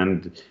taste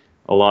and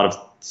a lot of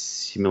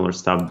similar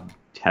stuff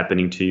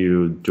happening to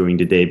you during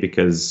the day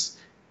because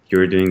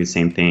you're doing the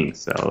same thing.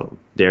 So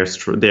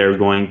they're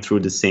going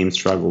through the same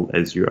struggle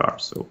as you are.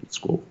 So it's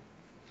cool.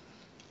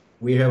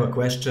 We have a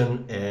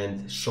question,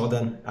 and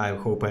Shodan, I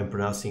hope I'm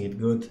pronouncing it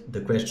good.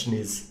 The question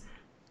is,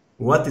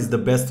 what is the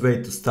best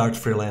way to start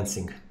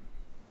freelancing?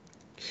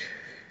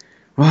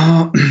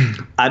 Well,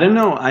 I don't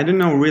know. I don't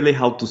know really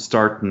how to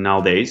start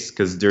nowadays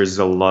because there's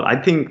a lot.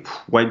 I think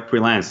white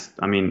freelance.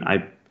 I mean,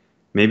 I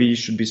maybe you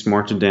should be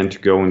smarter than to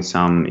go in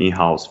some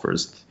in-house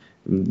first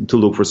to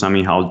look for some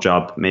in-house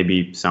job,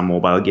 maybe some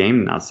mobile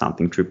game, not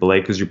something AAA,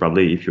 because you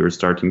probably if you're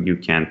starting you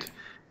can't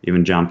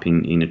even jump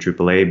in a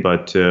AAA,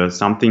 but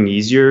something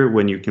easier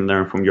when you can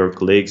learn from your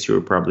colleagues.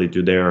 You'll probably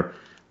do there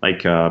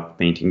like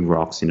painting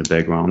rocks in the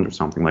background or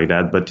something like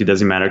that. But it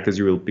doesn't matter because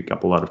you will pick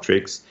up a lot of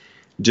tricks.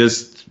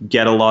 just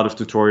get a lot of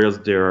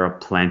tutorials. There are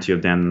plenty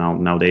of them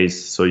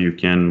nowadays, so you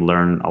can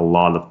learn a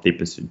lot of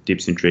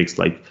tips and tricks,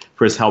 like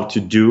first how to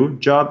do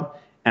job,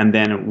 and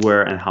then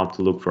where and how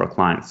to look for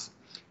clients.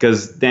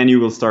 Because then you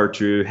will start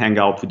to hang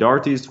out with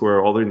artists who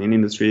are already in the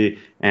industry,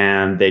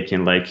 and they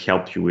can like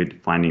help you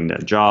with finding the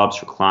jobs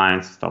for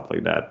clients, stuff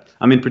like that.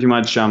 I mean, pretty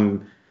much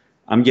I'm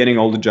getting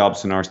all the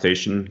jobs in our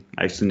station.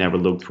 I actually never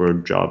looked for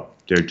a job.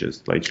 They're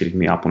just like hitting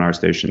me up on our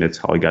station. That's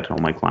how I got all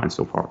my clients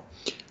so far.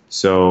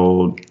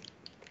 So,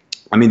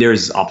 I mean,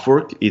 there's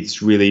Upwork.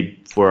 It's really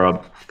for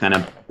a kind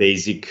of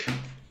basic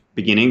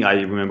beginning.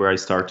 I remember I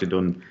started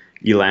on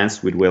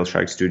Elance with Whale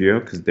Shark Studio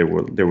because they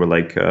were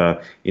like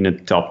in a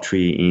top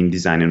 3 in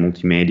design and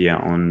multimedia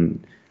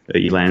on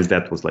Elance.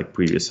 That was like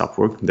previous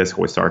Upwork. That's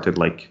how I started,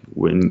 like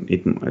when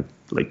it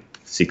like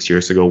 6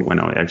 years ago when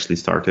I actually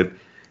started,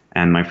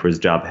 and my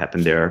first job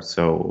happened there.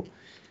 So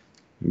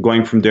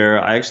going from there,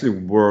 I actually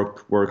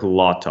work a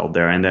lot out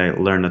there, and I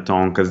learn a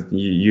ton because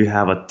you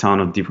have a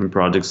ton of different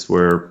projects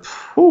where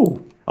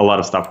a lot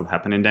of stuff will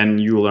happen, and then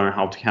you learn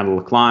how to handle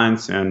the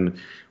clients and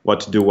what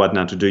to do, what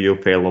not to do. You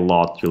fail a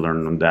lot, you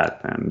learn on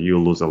that, and you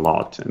lose a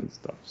lot and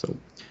stuff. So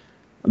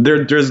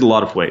there's a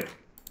lot of way,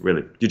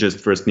 really. You just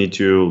first need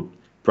to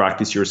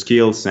practice your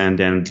skills, and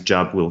then the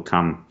job will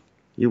come.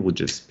 It will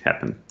just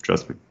happen.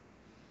 Trust me.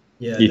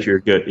 Yeah, If you're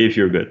good, if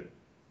you're good.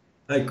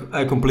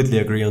 I completely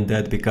agree on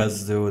that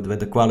because when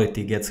the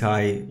quality gets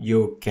high,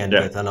 you can't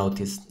Yeah, get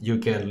unnoticed. You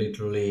can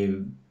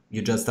literally,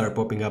 you just start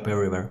popping up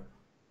everywhere.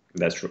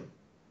 that's true.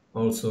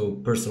 Also,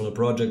 personal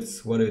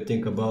projects, what do you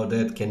think about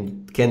that?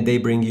 Can they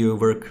bring you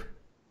work?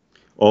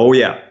 Oh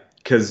yeah,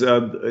 because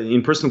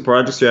in personal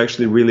projects you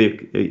actually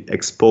really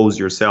expose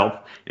yourself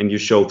and you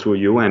show through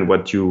you and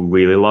what you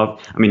really love.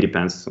 I mean,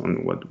 depends on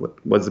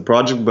what's the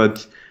project,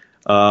 but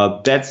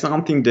that's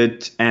something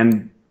that.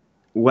 And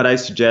what I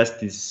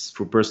suggest is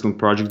for personal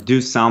project,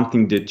 do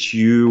something that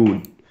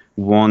you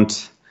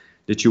want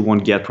that you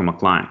won't get from a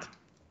client,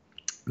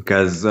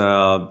 because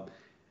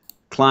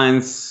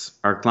clients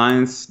are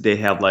clients. They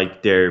have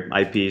like their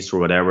IPs or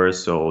whatever,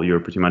 so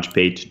you're pretty much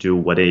paid to do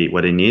what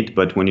they need.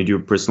 But when you do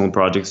personal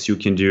projects, you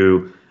can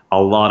do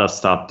a lot of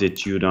stuff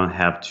that you don't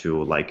have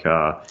to like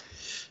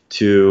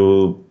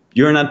to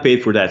you're not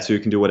paid for that, so you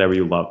can do whatever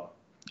you love.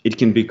 It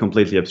can be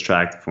completely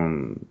abstract,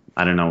 from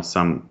I don't know,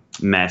 some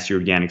messy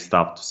organic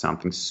stuff to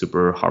something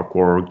super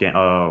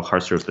hardcore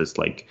hard surface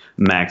like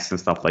Max and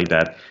stuff like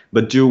that.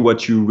 But do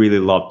what you really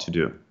love to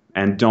do,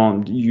 and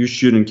don't you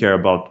shouldn't care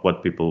about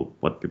what people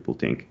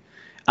think.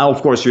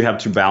 Of course, you have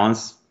to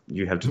balance.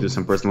 You have to do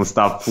some personal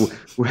stuff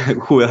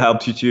who will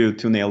help you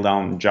to nail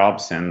down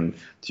jobs and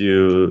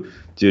to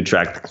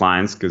attract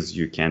clients, because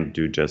you can't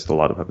do just a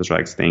lot of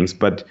abstract things.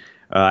 But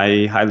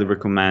I highly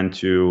recommend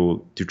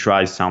to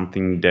try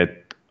something that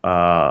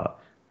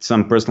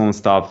some personal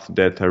stuff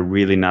that are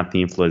really not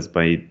influenced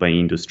by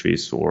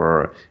industries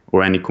or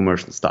any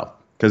commercial stuff,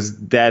 because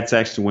that's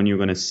actually when you're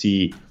going to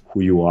see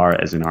who you are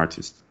as an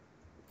artist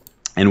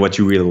and what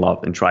you really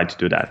love, and try to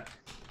do that.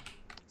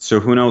 So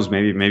who knows,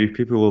 maybe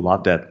people will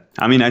love that.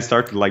 I mean, I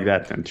started like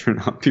that and turned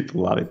out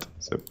people love it.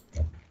 So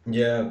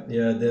Yeah,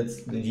 yeah,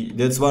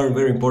 that's one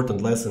very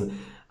important lesson.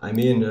 I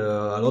mean,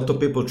 a lot of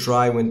people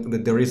try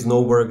when there is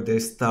no work, they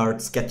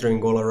start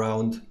scattering all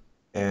around.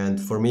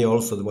 And for me,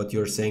 also, what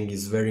you're saying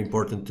is very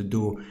important to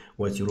do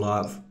what you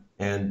love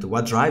and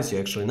what drives you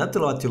actually, not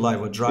what you like,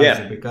 what drives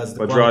you, yeah, because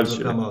the what quality drives will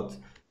you? come out.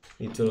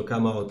 It will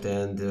come out,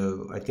 and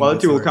I think Quality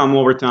that's will where. come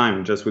over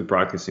time just with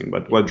practicing,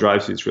 but Yeah, what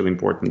drives you is really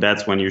important.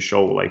 That's when you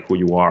show like who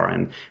you are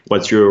and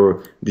what's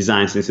your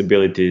design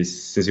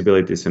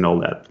sensibilities and all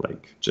that.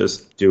 Like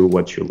just do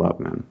what you love,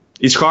 man.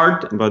 It's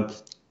hard,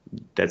 but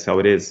that's how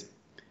it is.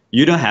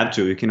 You don't have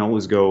to. You can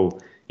always go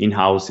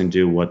in-house and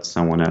do what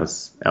someone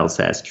else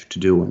asks you to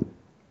do, and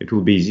it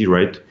will be easy,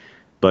 right?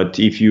 But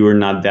if you are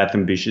not that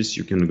ambitious,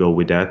 you can go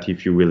with that.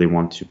 If you really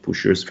want to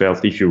push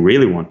yourself, if you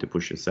really want to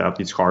push yourself,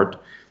 it's hard,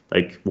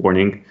 like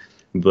warning,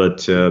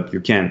 but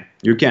you can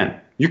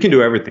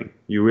do everything.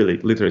 You really,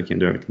 literally can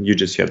do everything. You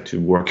just have to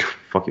work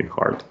fucking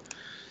hard.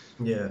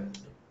 yeah.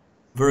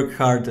 Work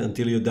hard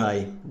until you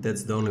die.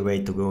 That's the only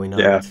way to go in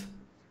Yeah, art.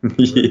 Work,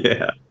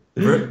 yeah,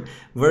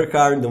 work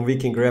hard, and we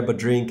can grab a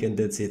drink, and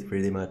that's it,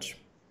 pretty much.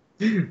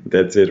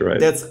 that's it, right?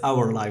 That's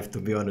our life, to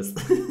be honest.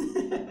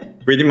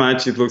 Pretty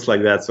much, it looks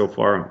like that so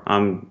far.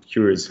 I'm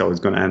curious how it's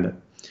gonna end.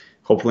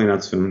 Hopefully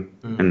not soon,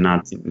 and Mm.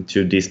 not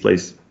to this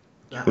place.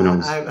 Who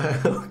knows?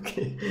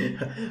 Okay.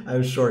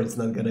 I'm sure it's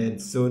not gonna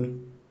end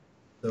soon.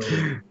 So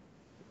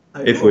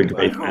I It will be hope,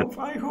 I great, man. hope,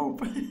 I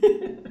hope.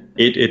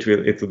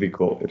 It will be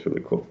cool. It will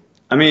be cool.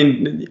 I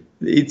mean,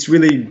 it's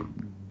really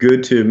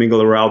good to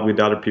mingle around with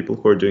other people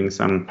who are doing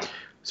some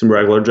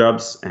regular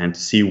jobs and to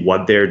see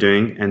what they're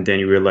doing, and then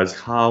you realize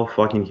how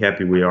fucking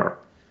happy we are.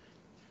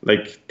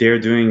 Like they're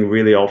doing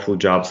really awful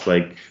jobs,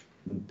 like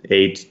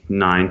 8,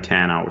 9,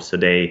 10 hours a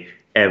day,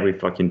 every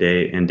fucking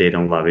day, and they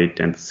don't love it,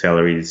 and the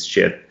salary is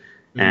shit.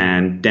 Mm,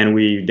 And then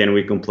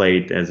we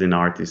complain as an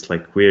artist,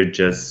 like we're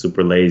just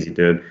super lazy,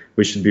 dude.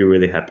 We should be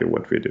really happy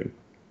what we do.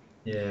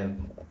 yeah,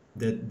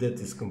 that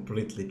is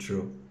completely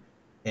true.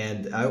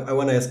 And I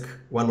want to ask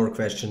one more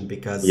question Yep.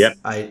 because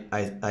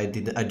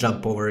I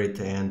jump over it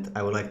and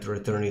I would like to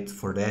return it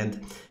for the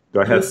end.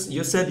 Go ahead.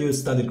 You said you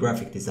studied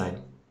graphic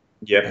design,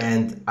 Yep.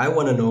 and I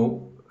want to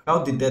know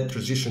how did that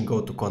transition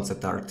go to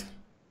concept art?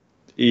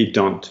 It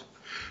don't.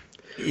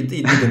 It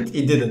didn't.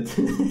 It didn't.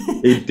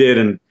 It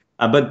didn't.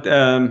 But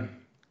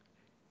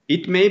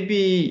it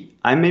maybe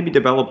I maybe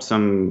developed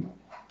some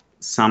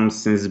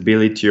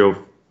sensibility of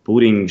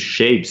putting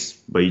shapes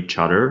by each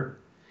other,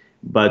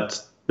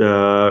 but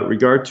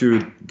regard to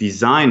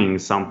designing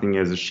something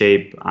as a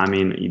shape, I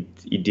mean,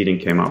 it didn't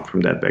came up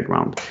from that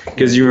background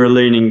because you were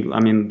learning. I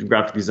mean,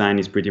 graphic design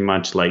is pretty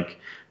much like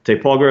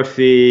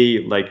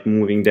typography, like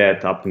moving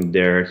that up and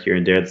there, here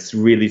and there. It's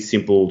really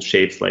simple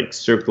shapes like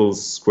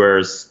circles,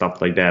 squares, stuff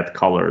like that,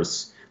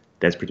 colors.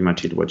 That's pretty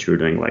much it. What you're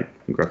doing, like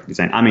in graphic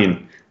design. I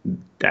mean,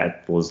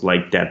 that was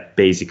like that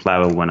basic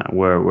level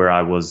where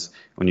I was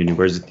on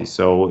university.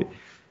 So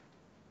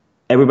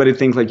everybody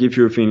thinks like if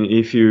you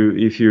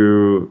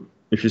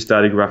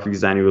study graphic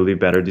design, you will be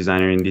better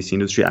designer in this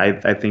industry.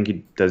 I think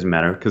it doesn't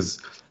matter because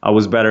I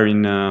was better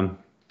in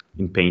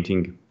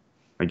painting,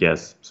 I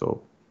guess.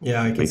 So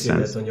Yeah, I can makes see that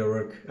sense. on your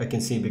work. I can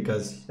see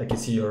because I can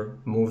see your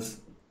moves.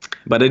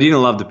 But I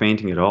didn't love the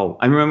painting at all.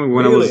 I remember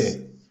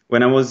Really?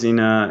 when I was in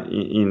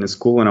a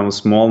school when I was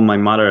small, my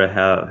mother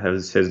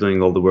has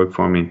doing all the work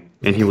for me,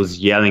 and he was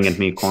yelling at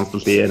me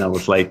constantly, and I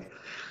was like,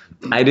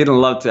 I didn't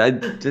love to. I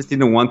just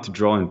didn't want to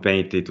draw and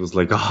paint. It was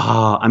like,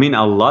 I mean,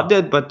 I loved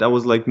it, but I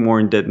was like more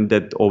in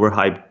that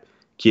overhyped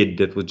kid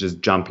that was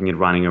just jumping and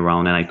running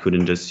around, and I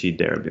couldn't just sit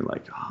there and be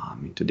like,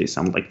 I'm into this.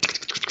 I'm like,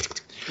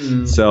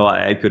 Mm. so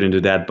I couldn't do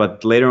that.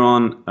 But later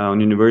on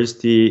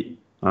university,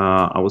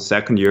 I was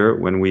second year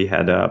when we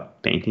had a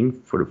painting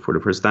for the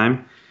first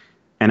time,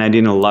 and I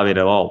didn't love it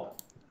at all.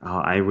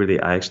 I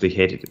actually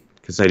hated it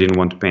because I didn't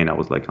want to paint. I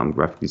was like, I'm a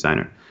graphic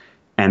designer.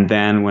 And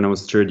then when I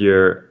was third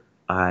year,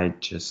 I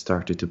just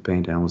started to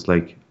paint, and I was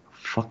like,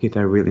 fuck it,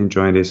 I really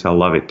enjoy this. I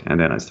love it. And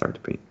then I started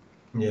to paint.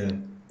 Yeah.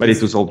 But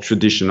it was all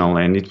traditional,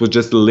 and it was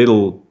just a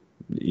little.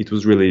 It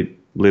was really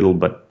little,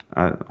 but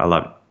I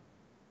love it.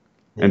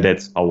 And Yeah.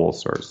 that's how all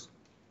starts.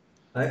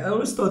 I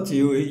always thought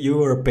you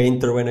were a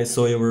painter when I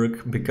saw your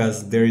work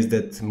because there is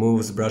that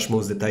moves, brush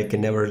moves that I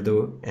can never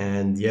do.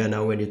 And yeah,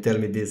 now when you tell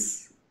me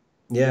this,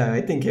 yeah, I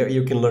think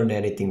you can learn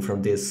anything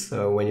from this.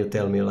 When you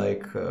tell me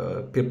like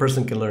a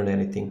person can learn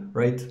anything,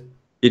 right?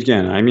 It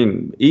can. I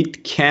mean,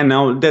 it can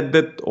now.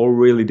 That all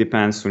really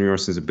depends on your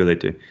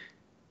sensibility.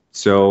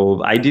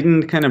 So I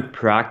didn't kind of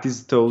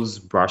practice those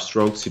brush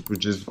strokes. It was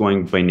just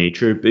going by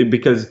nature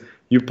because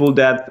you pull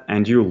that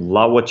and you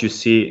love what you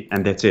see,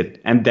 and that's it.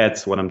 And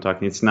that's what I'm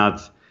talking. It's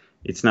not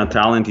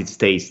talent, it's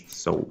taste.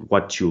 So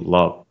what you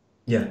love,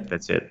 Yeah.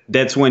 that's it.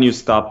 That's when you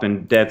stop,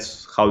 and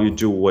that's how you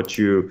do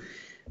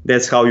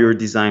that's how your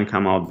design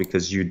come out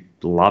because you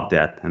love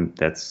that, and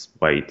that's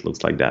why it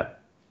looks like that.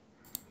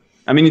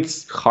 I mean,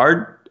 it's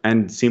hard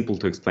and simple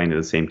to explain at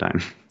the same time.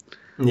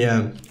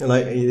 Yeah,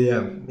 like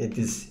yeah, it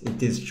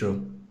is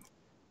true.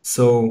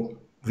 So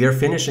we are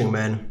finishing,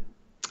 man.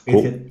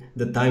 Cool.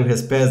 The time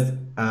has passed.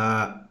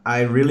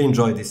 I really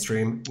enjoyed this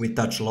stream. We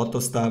touch a lot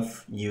of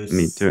stuff.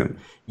 Me too.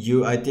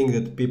 I think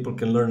that people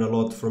can learn a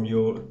lot from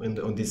you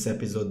on this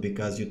episode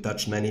because you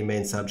touch many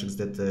main subjects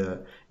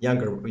that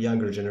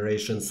younger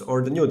generations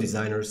or the new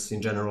designers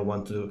in general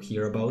want to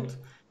hear about,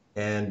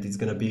 and it's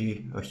gonna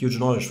be a huge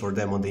knowledge for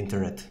them on the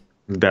internet.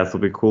 That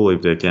would be cool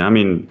if they can. I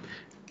mean,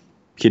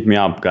 hit me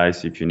up,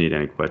 guys, if you need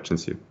any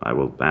questions. I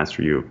will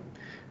answer you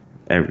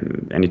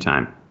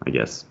anytime, I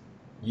guess.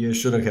 You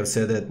shouldn't have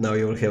said that. Now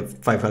you will have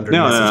 500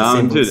 No, no,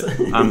 no, messages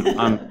inbox.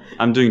 dude,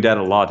 I'm doing that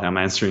a lot. I'm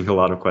answering a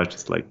lot of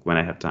questions like when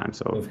I have time.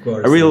 So Of I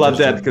course, really I'm love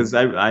just that because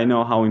joking. I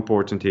know how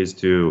important it is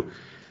to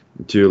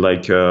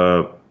like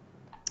to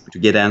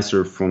get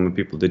answer from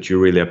people that you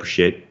really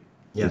appreciate.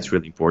 Yeah. It's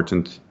really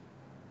important.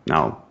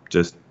 Now,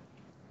 just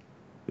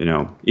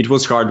it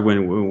was hard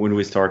when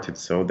we started,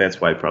 so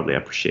that's why I probably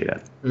appreciate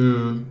that.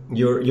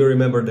 You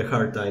remember the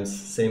hard times,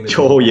 same as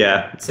Oh me.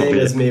 yeah, oh Same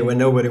yeah, as me. When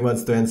nobody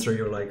wants to answer,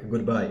 you're like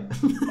goodbye.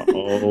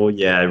 oh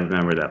yeah, I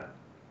remember that.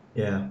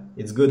 Yeah,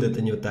 it's good that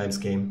the new times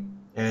came,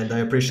 and I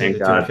appreciate Thank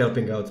that you're God.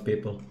 helping out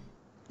people.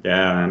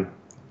 Yeah, man.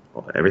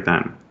 Every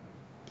time.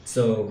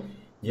 So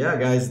yeah,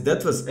 guys,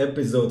 that was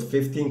episode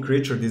 15,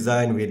 Creature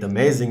Design with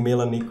amazing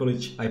Milan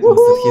Nikolic. I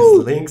posted his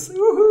Woohoo! links.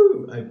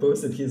 Woohoo! I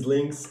posted his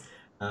links.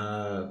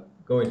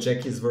 Go and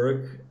check his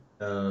work.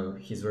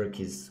 His work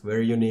is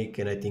very unique,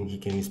 and I think he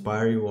can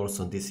inspire you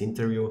also on this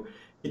interview.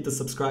 Hit the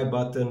subscribe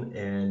button,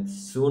 and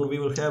soon we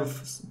will have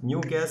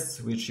new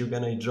guests which you're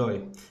gonna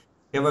enjoy.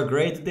 Have a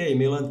great day,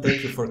 Milan.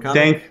 Thank you for coming.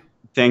 Thank,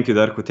 thank you,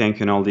 Darko. Thank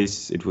you, and all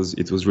this. It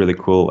was really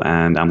cool,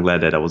 and I'm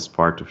glad that I was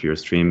part of your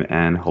stream.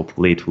 And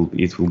hopefully,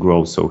 it will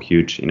grow so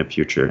huge in the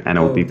future, and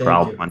I will be Oh, thank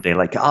proud you. one day.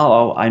 Like,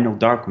 oh, I know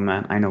Darko,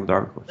 man. I know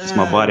Darko. He's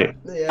my buddy.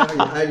 Yeah,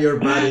 I'm your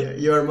buddy.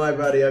 You are my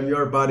buddy. I'm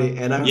your buddy,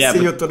 and I'll Yeah, see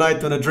but you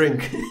tonight on a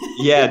drink.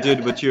 yeah,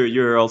 dude. But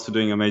you're also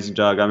doing an amazing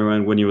job. I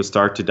mean, when you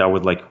started, I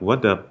was like,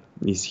 what the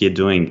is he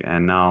doing?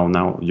 And now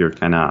you're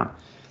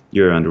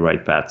on the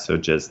right path. So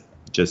just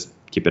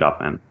keep it up,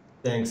 man.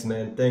 Thanks,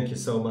 man. Thank you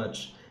so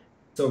much.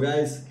 So,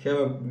 guys, have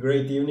a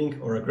great evening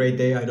or a great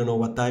day. I don't know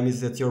what time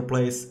is at your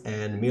place.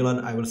 And Milan,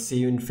 I will see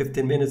you in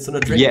 15 minutes on a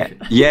Yeah,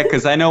 drink. yeah,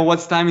 because I know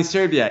what's time in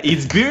Serbia.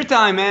 It's beer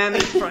time, man.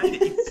 It's Friday.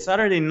 It's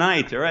Saturday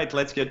night. All right,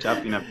 let's catch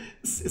up in a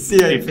See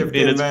you in 15 15,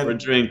 minutes for a man.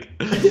 drink.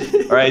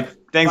 All right,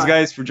 thanks, Bye.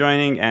 guys, for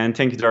joining, and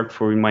thank you, Dark,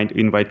 for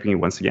inviting me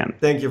once again.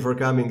 Thank you for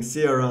coming.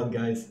 See you around,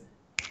 guys.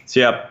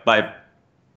 See ya. Bye.